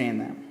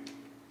understand that.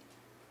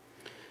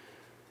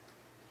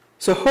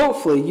 So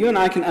hopefully you and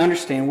I can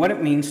understand what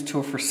it means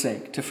to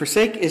forsake. To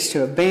forsake is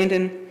to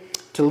abandon,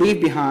 to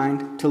leave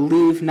behind, to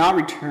leave, not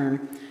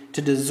return,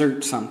 to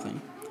desert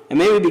something. And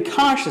may we be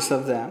cautious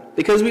of that,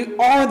 because we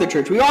are the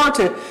church. We are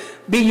to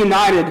be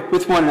united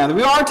with one another.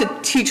 We are to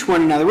teach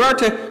one another. We are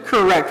to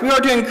correct. We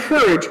are to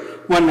encourage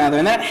one another.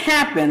 And that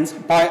happens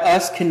by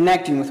us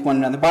connecting with one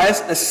another, by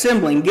us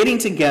assembling, getting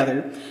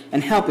together,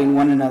 and helping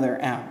one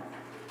another out.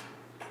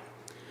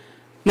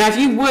 Now,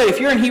 if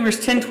you're in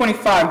Hebrews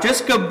 10:25,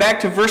 just go back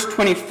to verse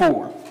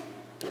 24.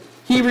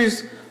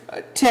 Hebrews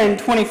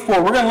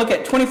 10:24. We're going to look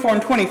at 24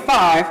 and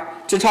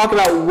 25 to talk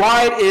about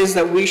why it is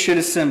that we should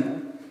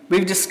assemble.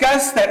 We've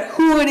discussed that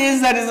who it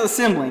is that is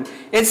assembling.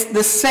 It's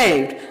the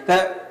saved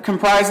that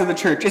comprise of the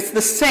church. It's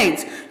the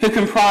saints who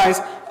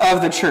comprise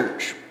of the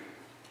church.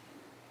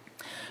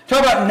 Talk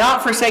about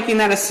not forsaking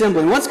that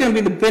assembly. What's going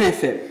to be the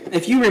benefit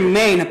if you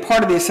remain a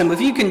part of the assembly,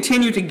 if you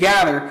continue to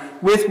gather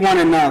with one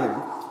another?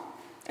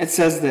 It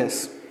says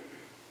this: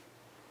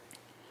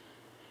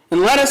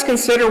 and let us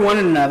consider one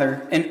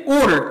another in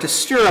order to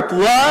stir up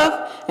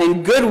love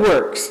and good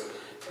works,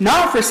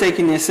 not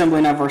forsaking the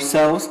assembling of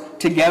ourselves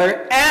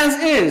together,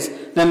 as is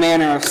the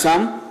manner of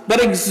some,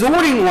 but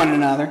exhorting one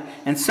another,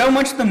 and so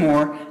much the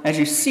more as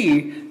you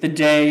see the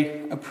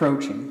day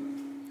approaching.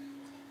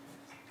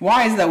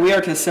 Why is that we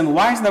are to assemble?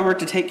 Why is that we're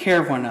to take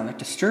care of one another?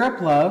 To stir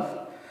up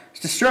love,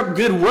 to stir up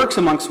good works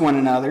amongst one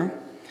another,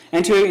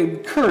 and to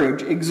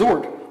encourage,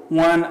 exhort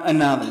one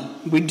another.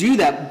 We do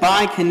that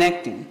by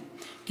connecting.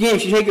 Again,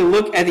 if you take a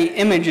look at the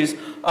images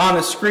on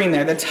the screen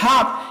there, the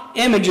top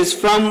image is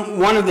from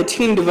one of the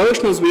teen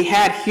devotionals we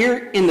had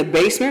here in the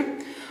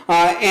basement.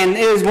 And it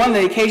is one of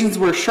the occasions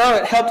where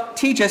Charlotte helped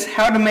teach us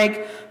how to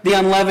make the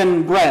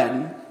unleavened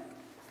bread.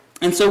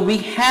 And so we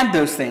had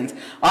those things.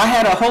 I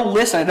had a whole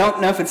list. I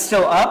don't know if it's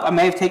still up. I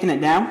may have taken it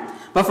down.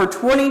 But for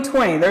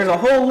 2020, there's a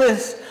whole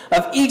list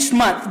of each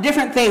month,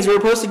 different things we were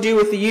supposed to do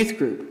with the youth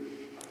group.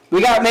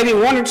 We got maybe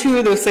one or two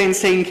of those things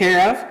taken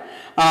care of.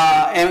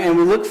 And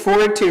we look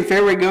forward to in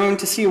February going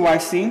to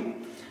CYC.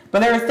 But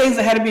there were things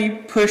that had to be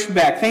pushed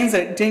back, things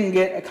that didn't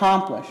get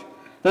accomplished.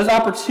 Those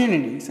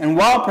opportunities. And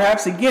while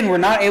perhaps, again, we're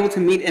not able to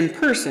meet in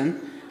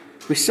person,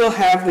 we still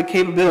have the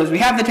capabilities. We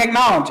have the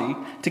technology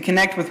to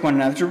connect with one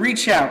another, to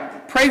reach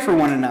out, pray for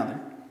one another.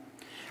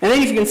 And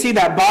then if you can see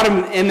that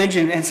bottom image,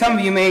 and some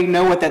of you may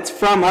know what that's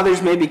from,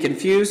 others may be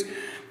confused,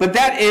 but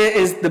that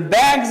is the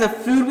bags of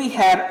food we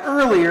had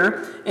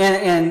earlier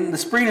in the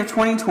spring of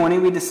 2020.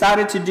 We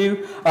decided to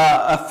do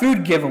a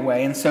food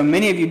giveaway, and so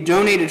many of you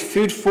donated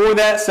food for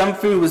that. Some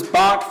food was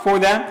bought for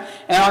that.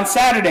 And on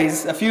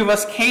Saturdays, a few of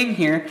us came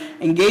here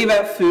and gave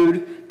out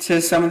food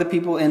to some of the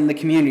people in the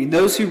community,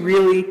 those who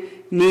really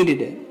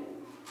needed it.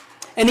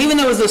 And even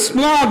though it was a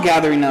small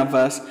gathering of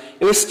us,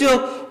 it was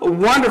still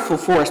wonderful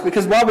for us,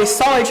 because while we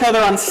saw each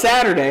other on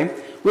Saturday,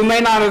 we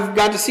may not have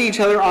got to see each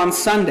other on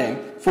Sunday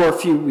for a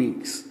few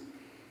weeks.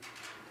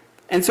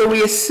 And so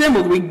we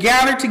assembled, we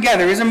gathered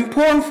together. It is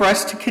important for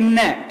us to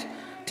connect,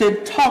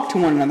 to talk to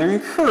one another,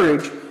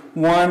 encourage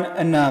one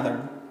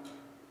another.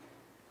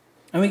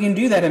 And we can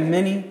do that in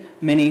many,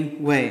 many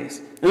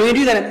ways. And we can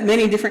do that at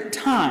many different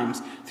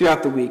times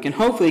throughout the week. And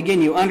hopefully,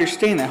 again, you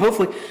understand that.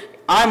 Hopefully,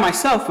 I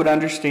myself would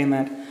understand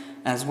that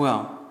as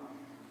well.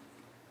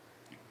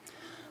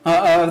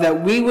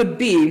 That we would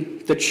be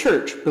the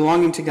church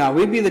belonging to God.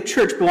 We'd be the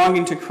church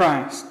belonging to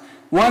Christ.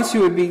 Ones who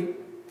would be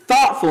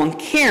thoughtful and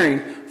caring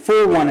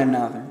for one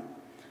another.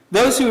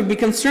 Those who would be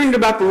concerned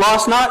about the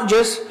lost, not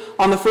just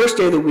on the first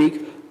day of the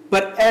week,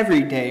 but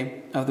every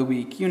day of the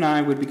week. You and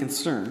I would be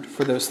concerned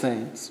for those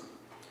things.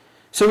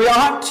 So we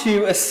ought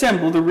to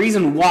assemble. The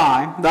reason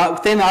why, the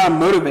thing that ought to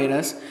motivate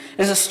us,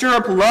 is to stir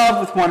up love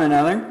with one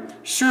another,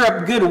 stir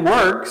up good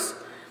works,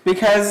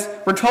 because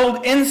we're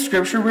told in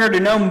Scripture we are to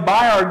be known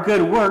by our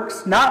good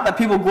works, not that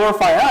people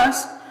glorify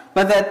us,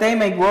 but that they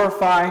may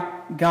glorify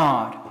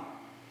God.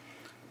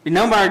 Be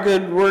known by our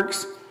good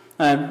works,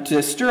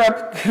 to stir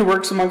up good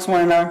works amongst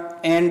one another,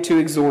 and to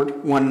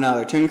exhort one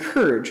another, to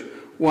encourage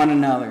one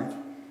another.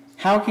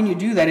 How can you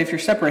do that if you're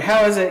separate?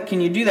 Can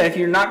you do that if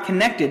you're not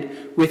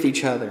connected with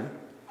each other?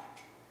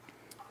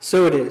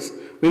 So it is.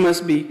 We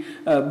must be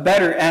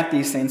better at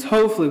these things.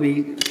 Hopefully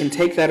we can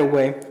take that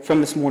away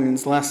from this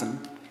morning's lesson.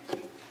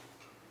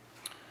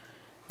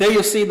 There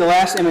you'll see the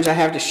last image I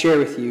have to share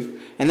with you,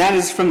 and that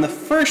is from the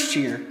first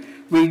year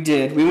we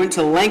did. We went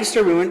to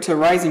Lancaster, we went to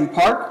Rising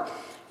Park,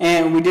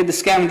 and we did the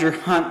scavenger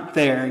hunt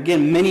there.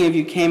 Again, many of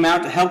you came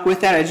out to help with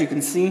that, as you can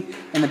see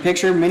in the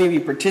picture. Many of you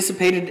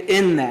participated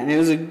in that, and it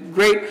was a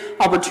great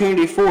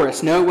opportunity for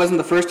us. No, it wasn't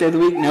the first day of the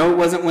week. No, it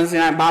wasn't Wednesday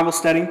night Bible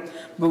study,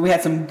 but we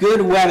had some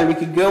good weather. We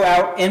could go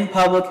out in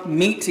public,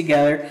 meet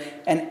together,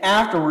 and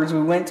afterwards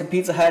we went to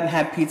Pizza Hut and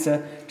had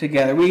pizza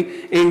together.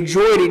 We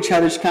enjoyed each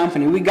other's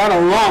company. We got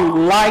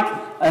along like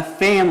a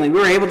family. We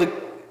were able to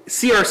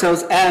see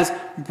ourselves as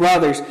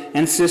brothers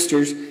and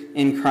sisters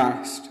in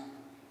Christ.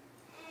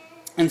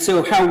 And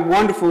so how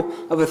wonderful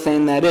of a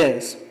thing that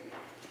is.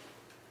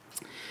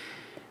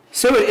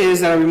 So it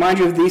is that I remind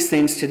you of these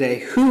things today.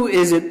 Who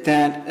is it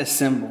that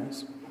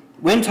assembles?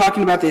 When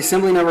talking about the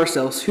assembling of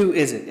ourselves, who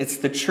is it? It's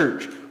the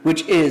church,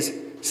 which is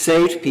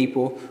saved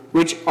people,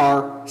 which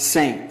are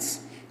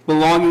saints,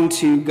 belonging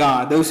to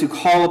God, those who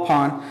call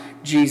upon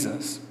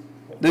Jesus,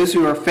 those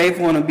who are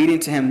faithful and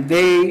obedient to Him.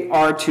 They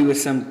are to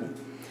assemble.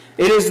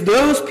 It is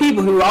those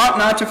people who ought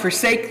not to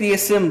forsake the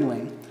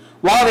assembling.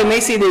 While they may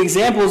see the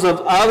examples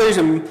of others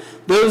and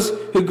those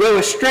who go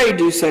astray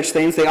do such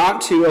things, they ought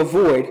to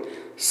avoid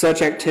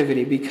such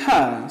activity,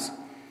 because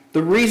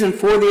the reason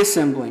for the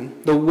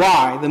assembling, the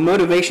why, the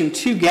motivation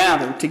to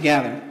gather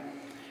together,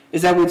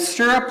 is that we'd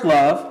stir up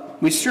love,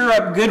 we'd stir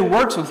up good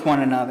works with one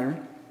another,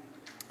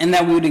 and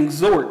that we would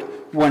exhort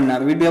one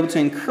another. We'd be able to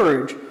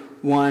encourage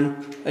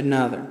one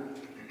another.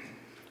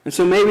 And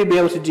so may we be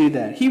able to do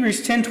that.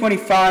 Hebrews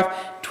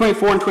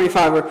 10:24 and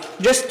 25 are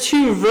just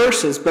two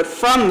verses, but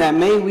from that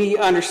may we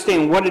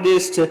understand what it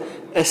is to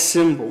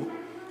assemble.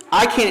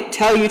 I can't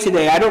tell you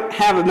today, I don't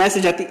have a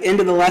message at the end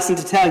of the lesson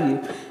to tell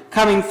you,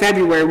 coming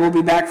February we'll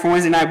be back for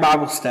Wednesday night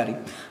Bible study.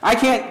 I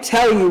can't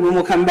tell you when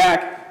we'll come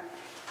back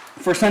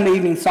for Sunday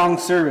evening song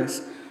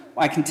service.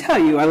 I can tell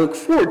you I look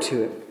forward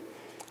to it.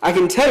 I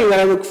can tell you that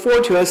I look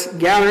forward to us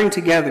gathering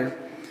together,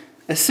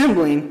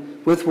 assembling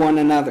with one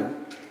another.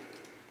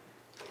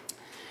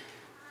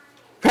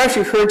 Perhaps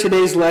you've heard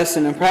today's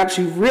lesson, and perhaps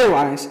you've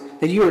realized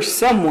that you are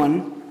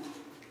someone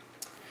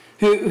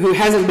who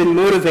hasn't been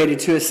motivated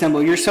to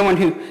assemble. You're someone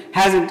who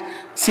hasn't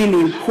seen the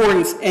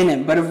importance in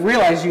it, but have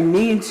realized you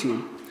need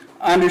to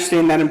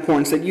understand that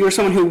importance, that you are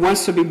someone who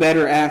wants to be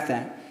better at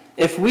that.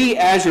 If we,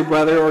 as your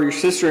brother or your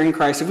sister in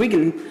Christ, if we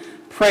can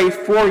pray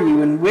for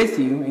you and with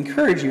you,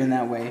 encourage you in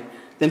that way,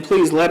 then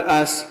please let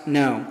us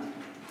know.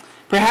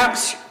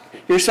 Perhaps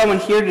you're someone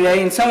here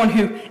today and someone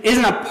who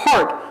isn't a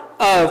part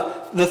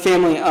of the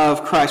family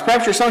of Christ.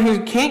 Perhaps you're someone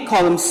who can't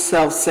call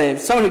themselves saved,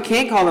 someone who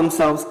can't call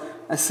themselves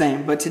a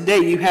saint. But today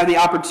you have the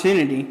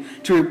opportunity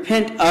to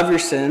repent of your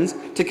sins,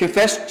 to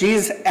confess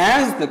Jesus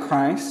as the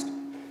Christ,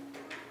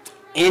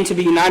 and to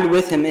be united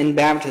with him in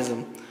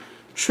baptism.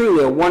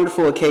 Truly a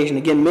wonderful occasion.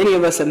 Again, many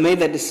of us have made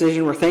that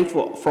decision. We're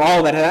thankful for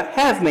all that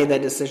have made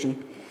that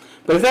decision.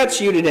 But if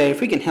that's you today, if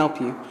we can help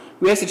you,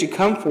 we ask that you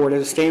come forward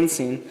as a stand and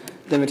sing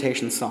the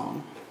invitation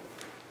song.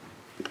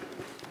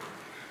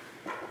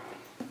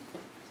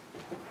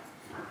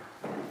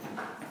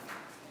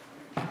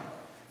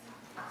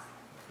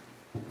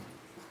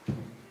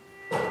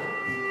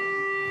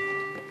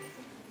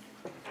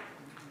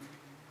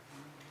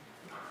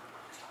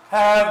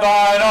 Have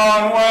thine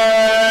own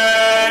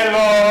way,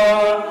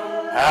 Lord,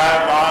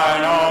 have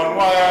thine own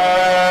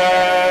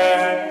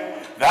way.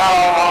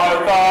 Thou art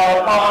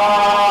the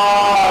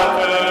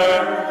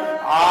potter,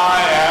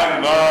 I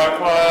am the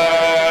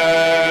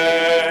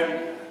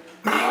clay.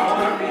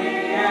 Mold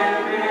me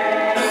and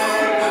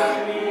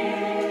make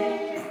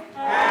me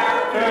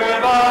after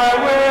thy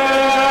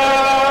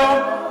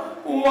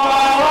will, while I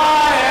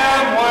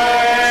am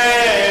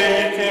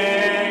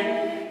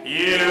waiting,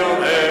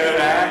 yielded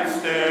and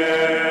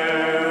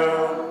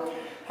still.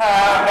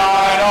 Have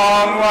thine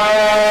own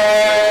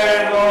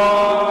way,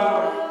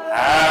 Lord,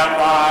 have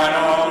thine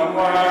own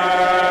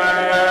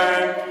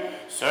way.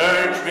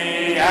 Search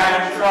me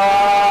and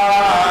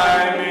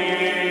try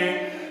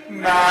me,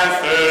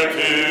 Master,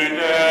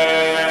 today.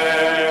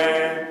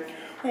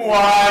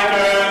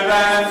 Whiter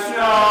than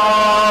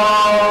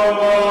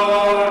snow,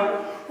 Lord,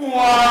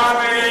 wash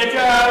me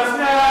just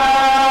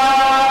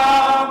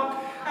now,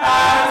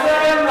 as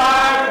in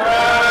thy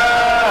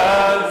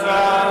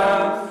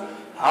presence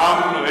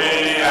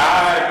humbly I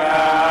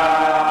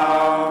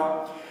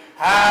bow.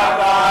 Have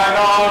thine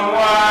own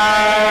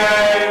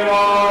way,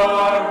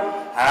 Lord,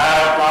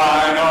 have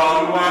thine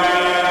own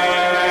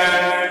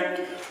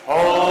way.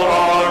 Hold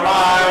o'er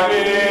my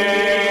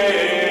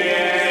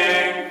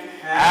being,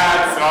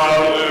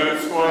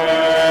 absolute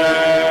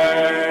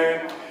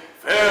sway.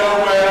 Fill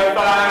with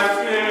thy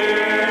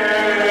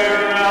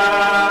spirit,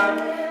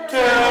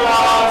 till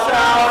all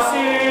shall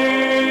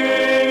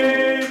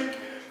see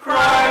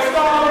Christ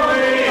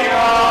only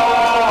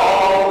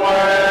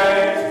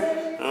always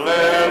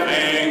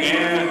living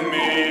in me.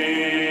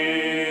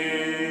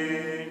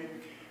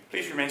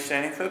 Please remain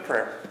standing for the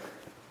prayer.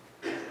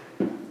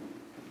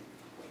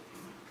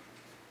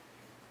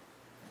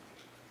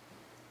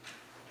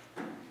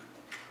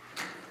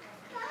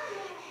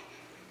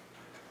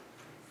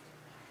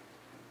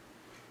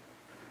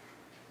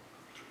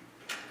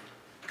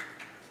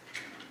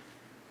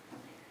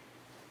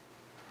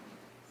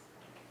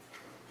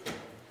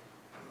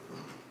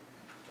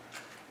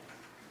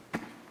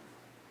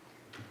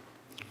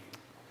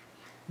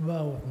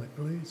 Bow with me,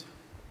 please.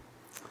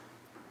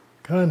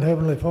 Kind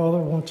Heavenly Father,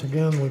 once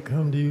again we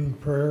come to you in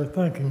prayer,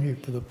 thanking you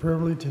for the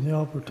privilege and the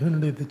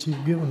opportunity that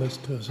you've given us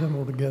to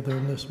assemble together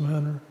in this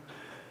manner.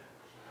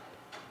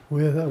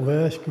 We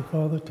ask you,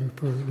 Father, to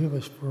forgive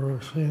us for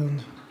our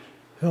sins.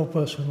 Help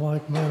us in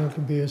like manner to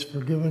be as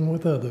forgiving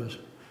with others,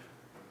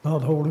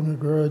 not holding a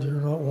grudge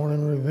or not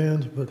wanting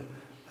revenge, but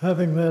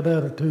having that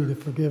attitude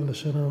of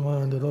forgiveness in our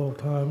mind at all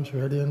times,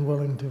 ready and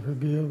willing to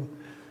forgive,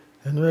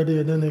 and ready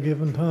at any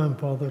given time,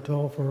 Father, to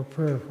offer a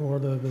prayer for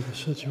whatever the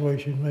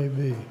situation may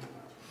be.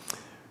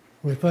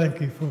 We thank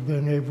you for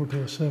being able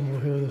to assemble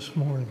here this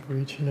morning for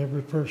each and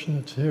every person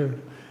that's here.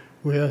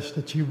 We ask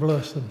that you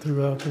bless them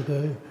throughout the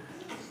day.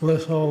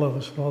 Bless all of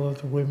us, Father,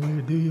 that we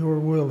may do your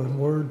will in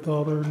word,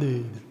 thought, or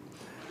deed.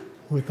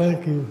 We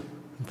thank you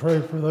and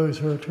pray for those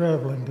who are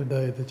traveling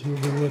today, that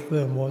you'll be with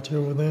them, watch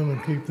over them,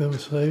 and keep them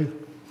safe.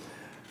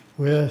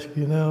 We ask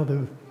you now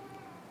to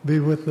be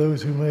with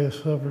those who may have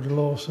suffered the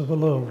loss of a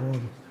loved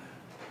one.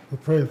 We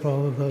pray,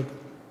 Father, that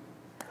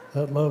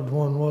that loved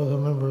one was a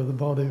member of the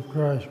body of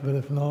Christ, but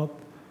if not,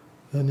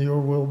 then your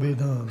will be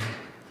done.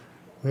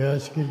 We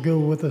ask you to go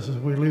with us as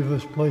we leave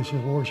this place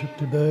of worship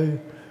today.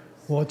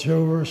 Watch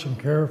over us and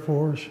care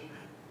for us.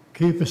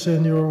 Keep us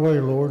in your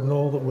way, Lord, in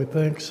all that we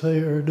think,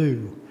 say, or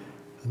do.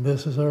 And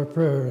this is our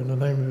prayer in the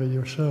name of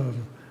your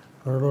Son,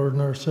 our Lord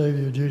and our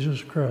Savior,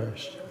 Jesus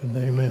Christ. And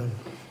amen.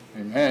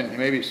 Amen. You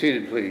may be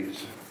seated,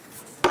 please.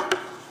 I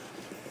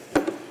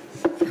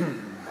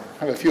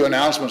have a few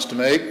announcements to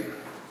make.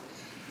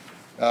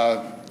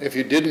 If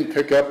you didn't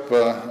pick up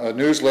a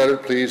newsletter,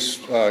 please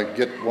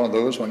get one of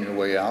those on your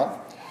way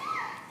out.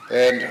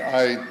 And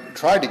I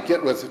tried to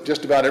get with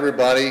just about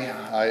everybody.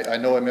 I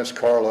know I missed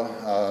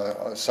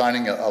Carla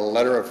signing a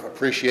letter of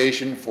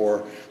appreciation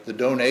for the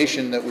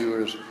donation that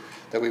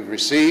we've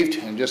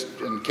received. And just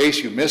in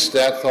case you missed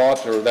that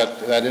thought or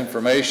that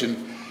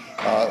information,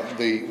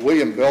 the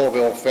William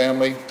Belleville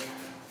family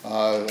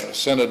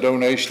sent a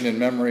donation in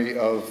memory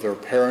of their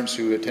parents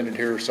who attended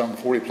here some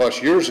 40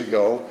 plus years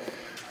ago.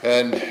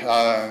 And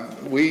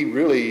we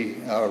really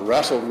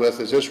wrestled with,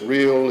 is this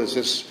real? Is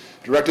this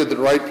directed to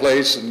the right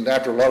place? And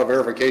after a lot of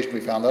verification, we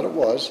found that it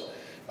was.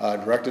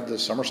 directed the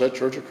Somerset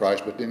Church of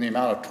Christ, but in the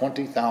amount of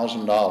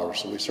 $20,000.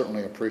 So we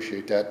certainly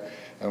appreciate that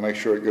and make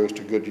sure it goes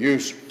to good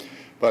use.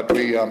 But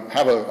we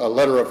have a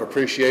letter of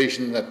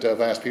appreciation that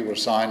I've asked people to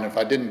sign. If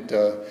I didn't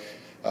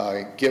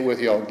get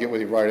with you, I'll get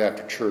with you right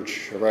after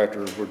church, right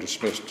after we're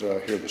dismissed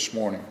here this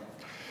morning.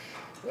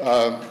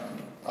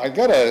 I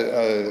got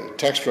a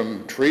text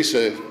from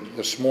Teresa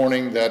this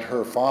morning that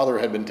her father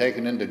had been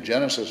taken into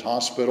Genesis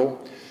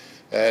Hospital,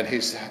 and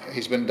he's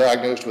been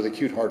diagnosed with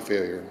acute heart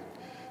failure.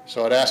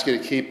 So I'd ask you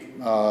to keep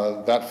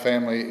that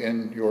family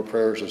in your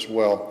prayers as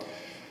well.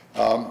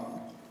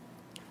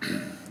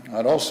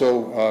 I'd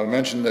also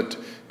mention that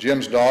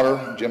Jim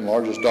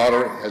Large's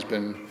daughter, has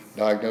been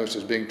diagnosed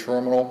as being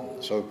terminal,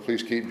 so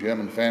please keep Jim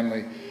and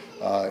family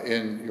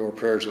in your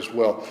prayers as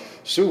well.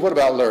 Sue, what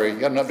about Larry? You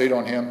got an update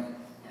on him?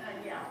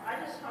 Yeah, I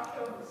just talked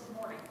to him this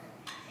morning,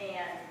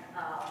 and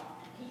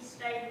he's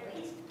stable.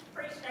 He's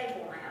pretty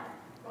stable now.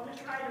 Going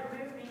to try to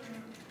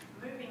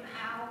move him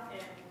out,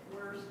 and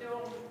we're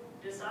still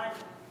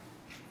deciding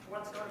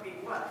what's going to be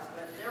what.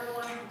 But they're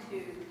wanting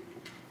to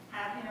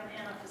have him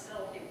in a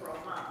facility for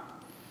a month,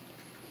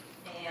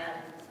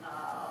 and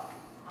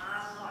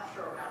I'm not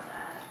sure about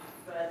that.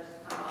 But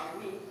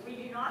we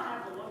do not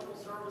have the local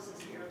services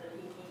here that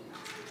he needs,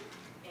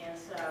 and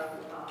so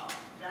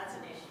that's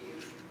an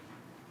issue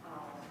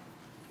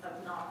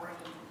of not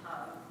bringing him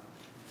home.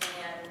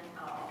 And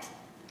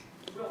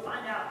we'll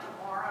find out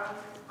tomorrow.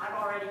 I've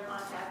already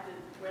contacted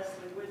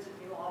Wesley Woods of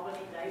New Albany.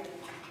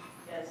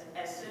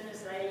 As soon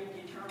as they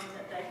determine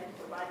that they can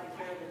provide the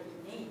care that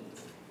he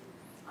needs.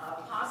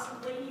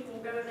 Possibly he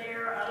will go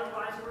there.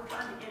 Otherwise, we're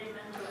trying to get him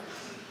into an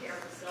acute care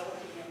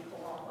facility in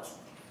Columbus.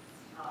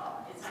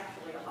 It's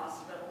actually a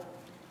hospital,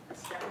 a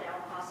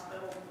step-down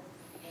hospital,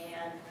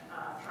 and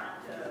trying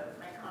to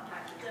make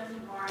contact with them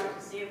tomorrow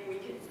to see if we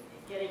could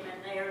get him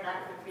in there.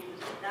 That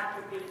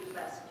would be the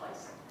best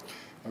place.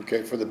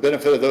 Okay, for the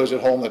benefit of those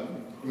at home that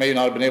may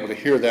not have been able to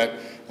hear that,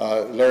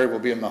 Larry will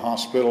be in the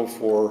hospital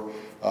for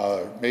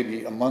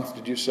maybe a month,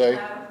 did you say?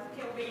 No,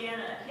 he'll be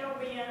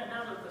in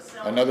another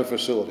facility. Another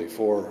facility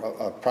for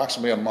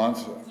approximately a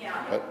month?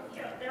 Yeah,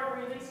 they'll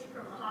release him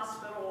from the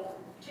hospital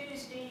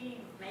Tuesday,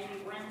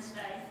 maybe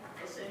Wednesday,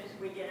 as soon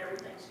as we get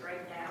everything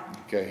straightened out.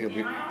 Okay,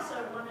 And I also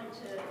wanted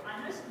to,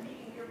 I know some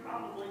people here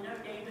probably know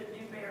David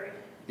Newberry.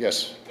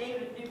 Yes.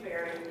 David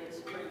Newberry is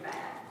pretty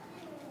bad,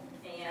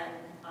 and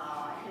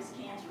his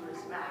cancer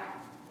is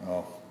back.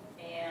 Oh.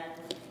 And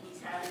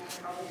he's having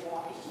trouble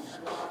walking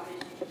and a lot of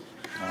issues.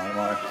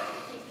 My.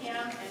 Keep him,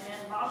 and then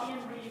Bobby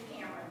and Rita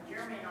Cameron,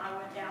 Jeremy and I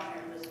went down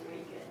there this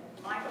week,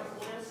 and Michael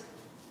Bliss,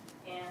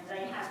 and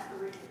they have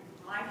three.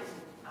 Mike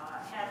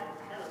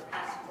Heather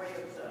passed away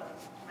with a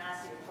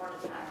massive heart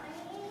attack,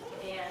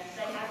 and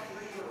they have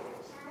 3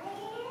 girls,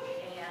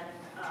 and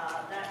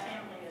that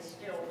family is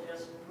still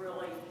just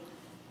really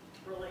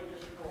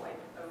destroyed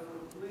over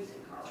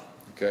losing her.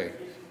 Okay.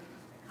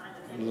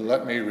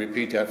 Let me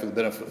repeat that for the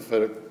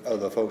benefit of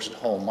the folks at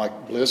home.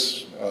 Mike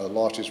Bliss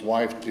lost his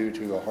wife due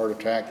to a heart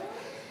attack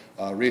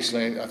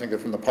recently. I think they're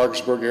from the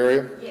Parkersburg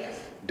area. Yes.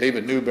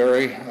 David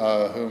Newberry,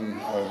 whom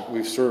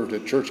we've served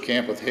at church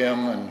camp with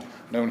him and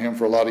known him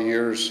for a lot of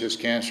years. His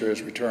cancer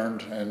has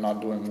returned and not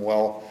doing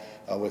well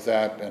with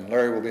that. And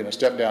Larry will be in a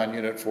step-down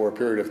unit for a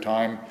period of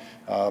time,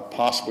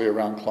 possibly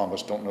around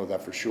Columbus. Don't know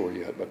that for sure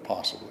yet, but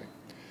possibly.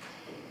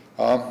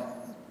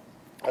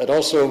 I'd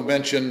also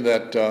mention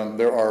that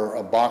there are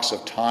a box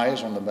of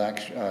ties on the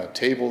back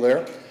table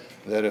there,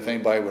 that if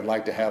anybody would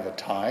like to have a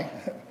tie,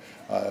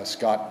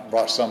 Scott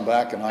brought some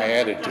back and I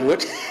added to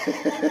it.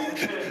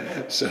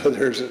 So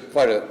there's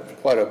quite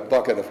a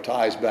bucket of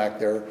ties back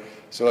there.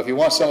 So if you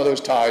want some of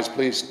those ties,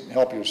 please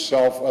help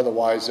yourself.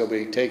 Otherwise, they'll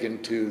be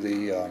taken to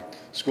the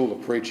School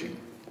of Preaching.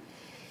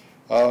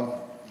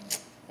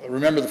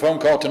 Remember the phone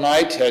call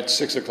tonight at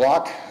 6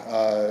 o'clock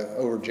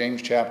over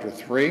James chapter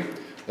 3,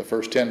 the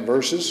first 10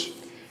 verses.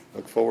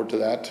 Look forward to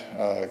that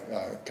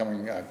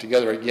coming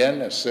together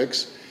again at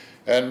 6.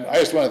 And I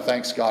just want to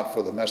thank Scott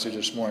for the message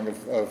this morning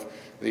of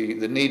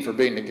the need for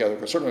being together,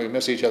 because certainly we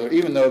miss each other.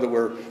 Even though that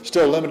we're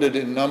still limited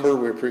in number,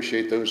 we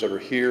appreciate those that are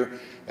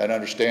here and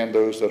understand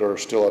those that are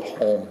still at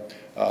home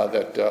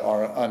that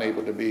are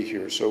unable to be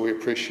here. So we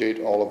appreciate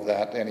all of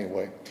that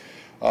anyway.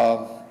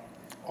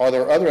 Are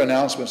there other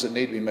announcements that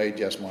need to be made?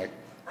 Yes, Mike.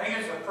 I think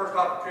it's the first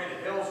opportunity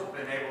the Hills have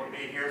been able to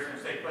be here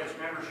since they placed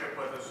membership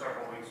with us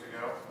several weeks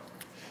ago.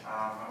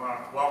 I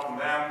want to welcome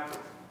them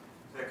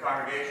to the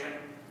congregation.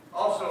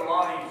 Also,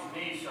 Lonnie's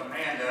niece,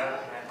 Amanda,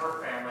 and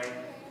her family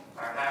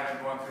are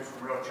going through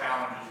some real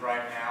challenges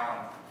right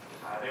now.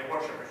 And they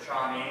worship at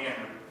Shawnee,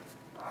 and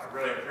I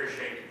really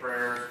appreciate the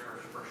prayers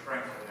for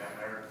strength for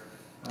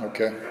them.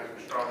 They've got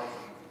some struggles.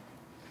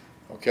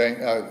 Okay.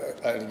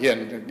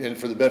 Again, and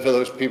for the benefit of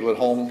those people at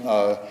home,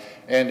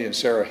 Andy and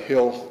Sarah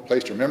Hill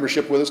placed their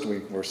membership with us,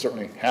 and we're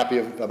certainly happy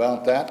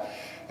about that.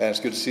 And it's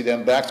good to see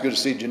them back. It's good to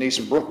see Janice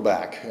and Brooke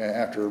back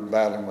after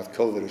battling with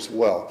COVID as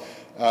well.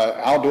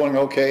 Al doing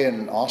okay,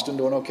 and Austin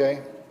doing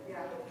okay? Yeah.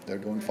 They're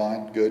doing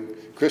fine.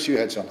 Good. Chris, you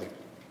had something.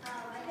 I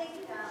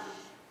think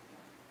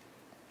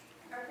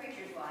our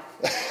preacher's wife.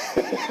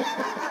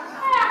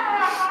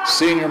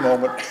 senior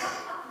moment.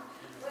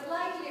 Would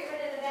like to get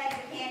rid of the bags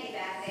of candy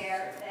back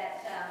there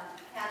that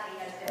Kathy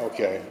has donated.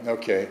 Okay,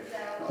 okay.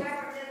 So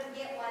whoever doesn't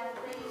get one,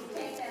 please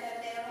take them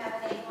if they don't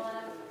have a name on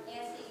them.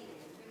 Nancy,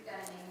 you've got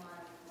a name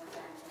on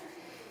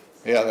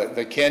them. Yeah,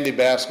 the candy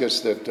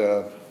baskets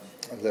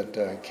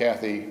that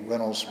Kathy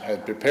Reynolds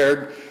had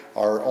prepared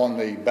are on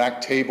the back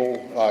table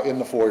in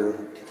the foyer.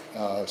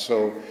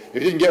 So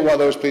if you didn't get one of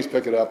those, please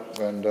pick it up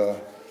and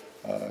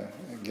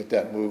get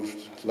that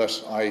moved,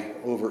 lest I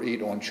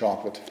overeat on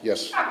chocolate.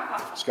 Yes,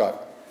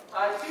 Scott.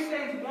 2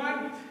 things.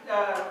 One,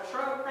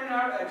 Charlotte printed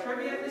out a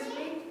trivia this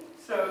week,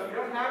 so if you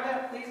don't have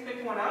that, please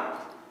pick one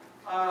up.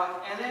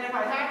 And then if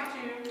I have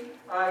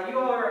to, you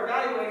all are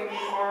evaluating me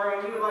tomorrow,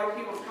 and you would like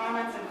people's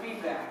comments and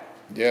feedback.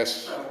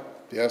 Yes, So.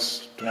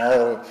 yes.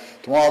 Tomorrow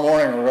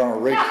morning we're going to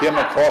rake him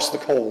across the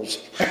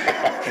coals.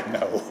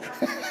 No.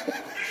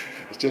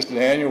 It's just an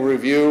annual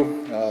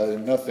review.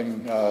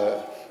 Nothing.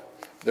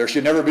 There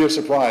should never be a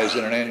surprise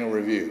in an annual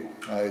review.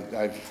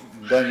 I've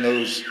done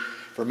those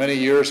for many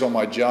years on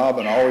my job,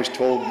 and I always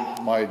told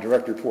my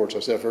direct reports,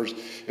 I said,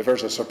 if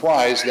there's a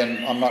surprise,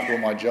 then I'm not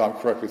doing my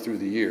job correctly through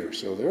the year.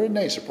 So there isn't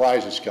any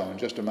surprises coming,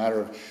 just a matter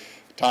of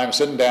time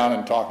sitting down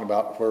and talking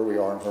about where we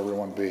are and where we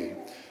want to be.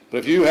 But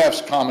if you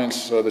have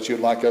comments that you'd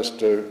like us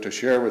to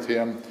share with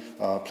him,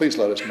 please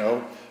let us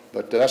know.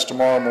 But that's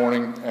tomorrow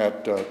morning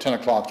at 10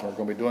 o'clock, so we're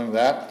going to be doing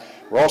that.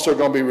 We're also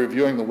going to be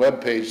reviewing the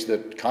web page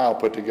that Kyle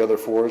put together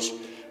for us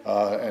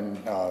and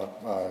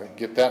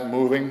get that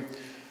moving.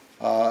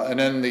 And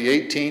then the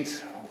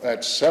 18th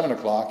at 7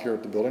 o'clock here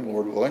at the building,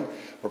 Lord willing,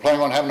 we're planning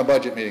on having a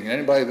budget meeting. And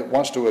anybody that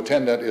wants to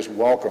attend that is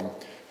welcome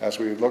as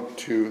we look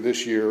to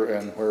this year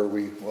and where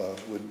we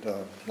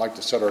would like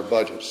to set our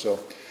budget. So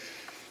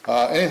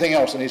anything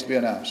else that needs to be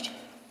announced?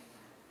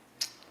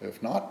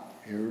 If not,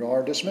 you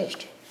are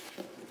dismissed.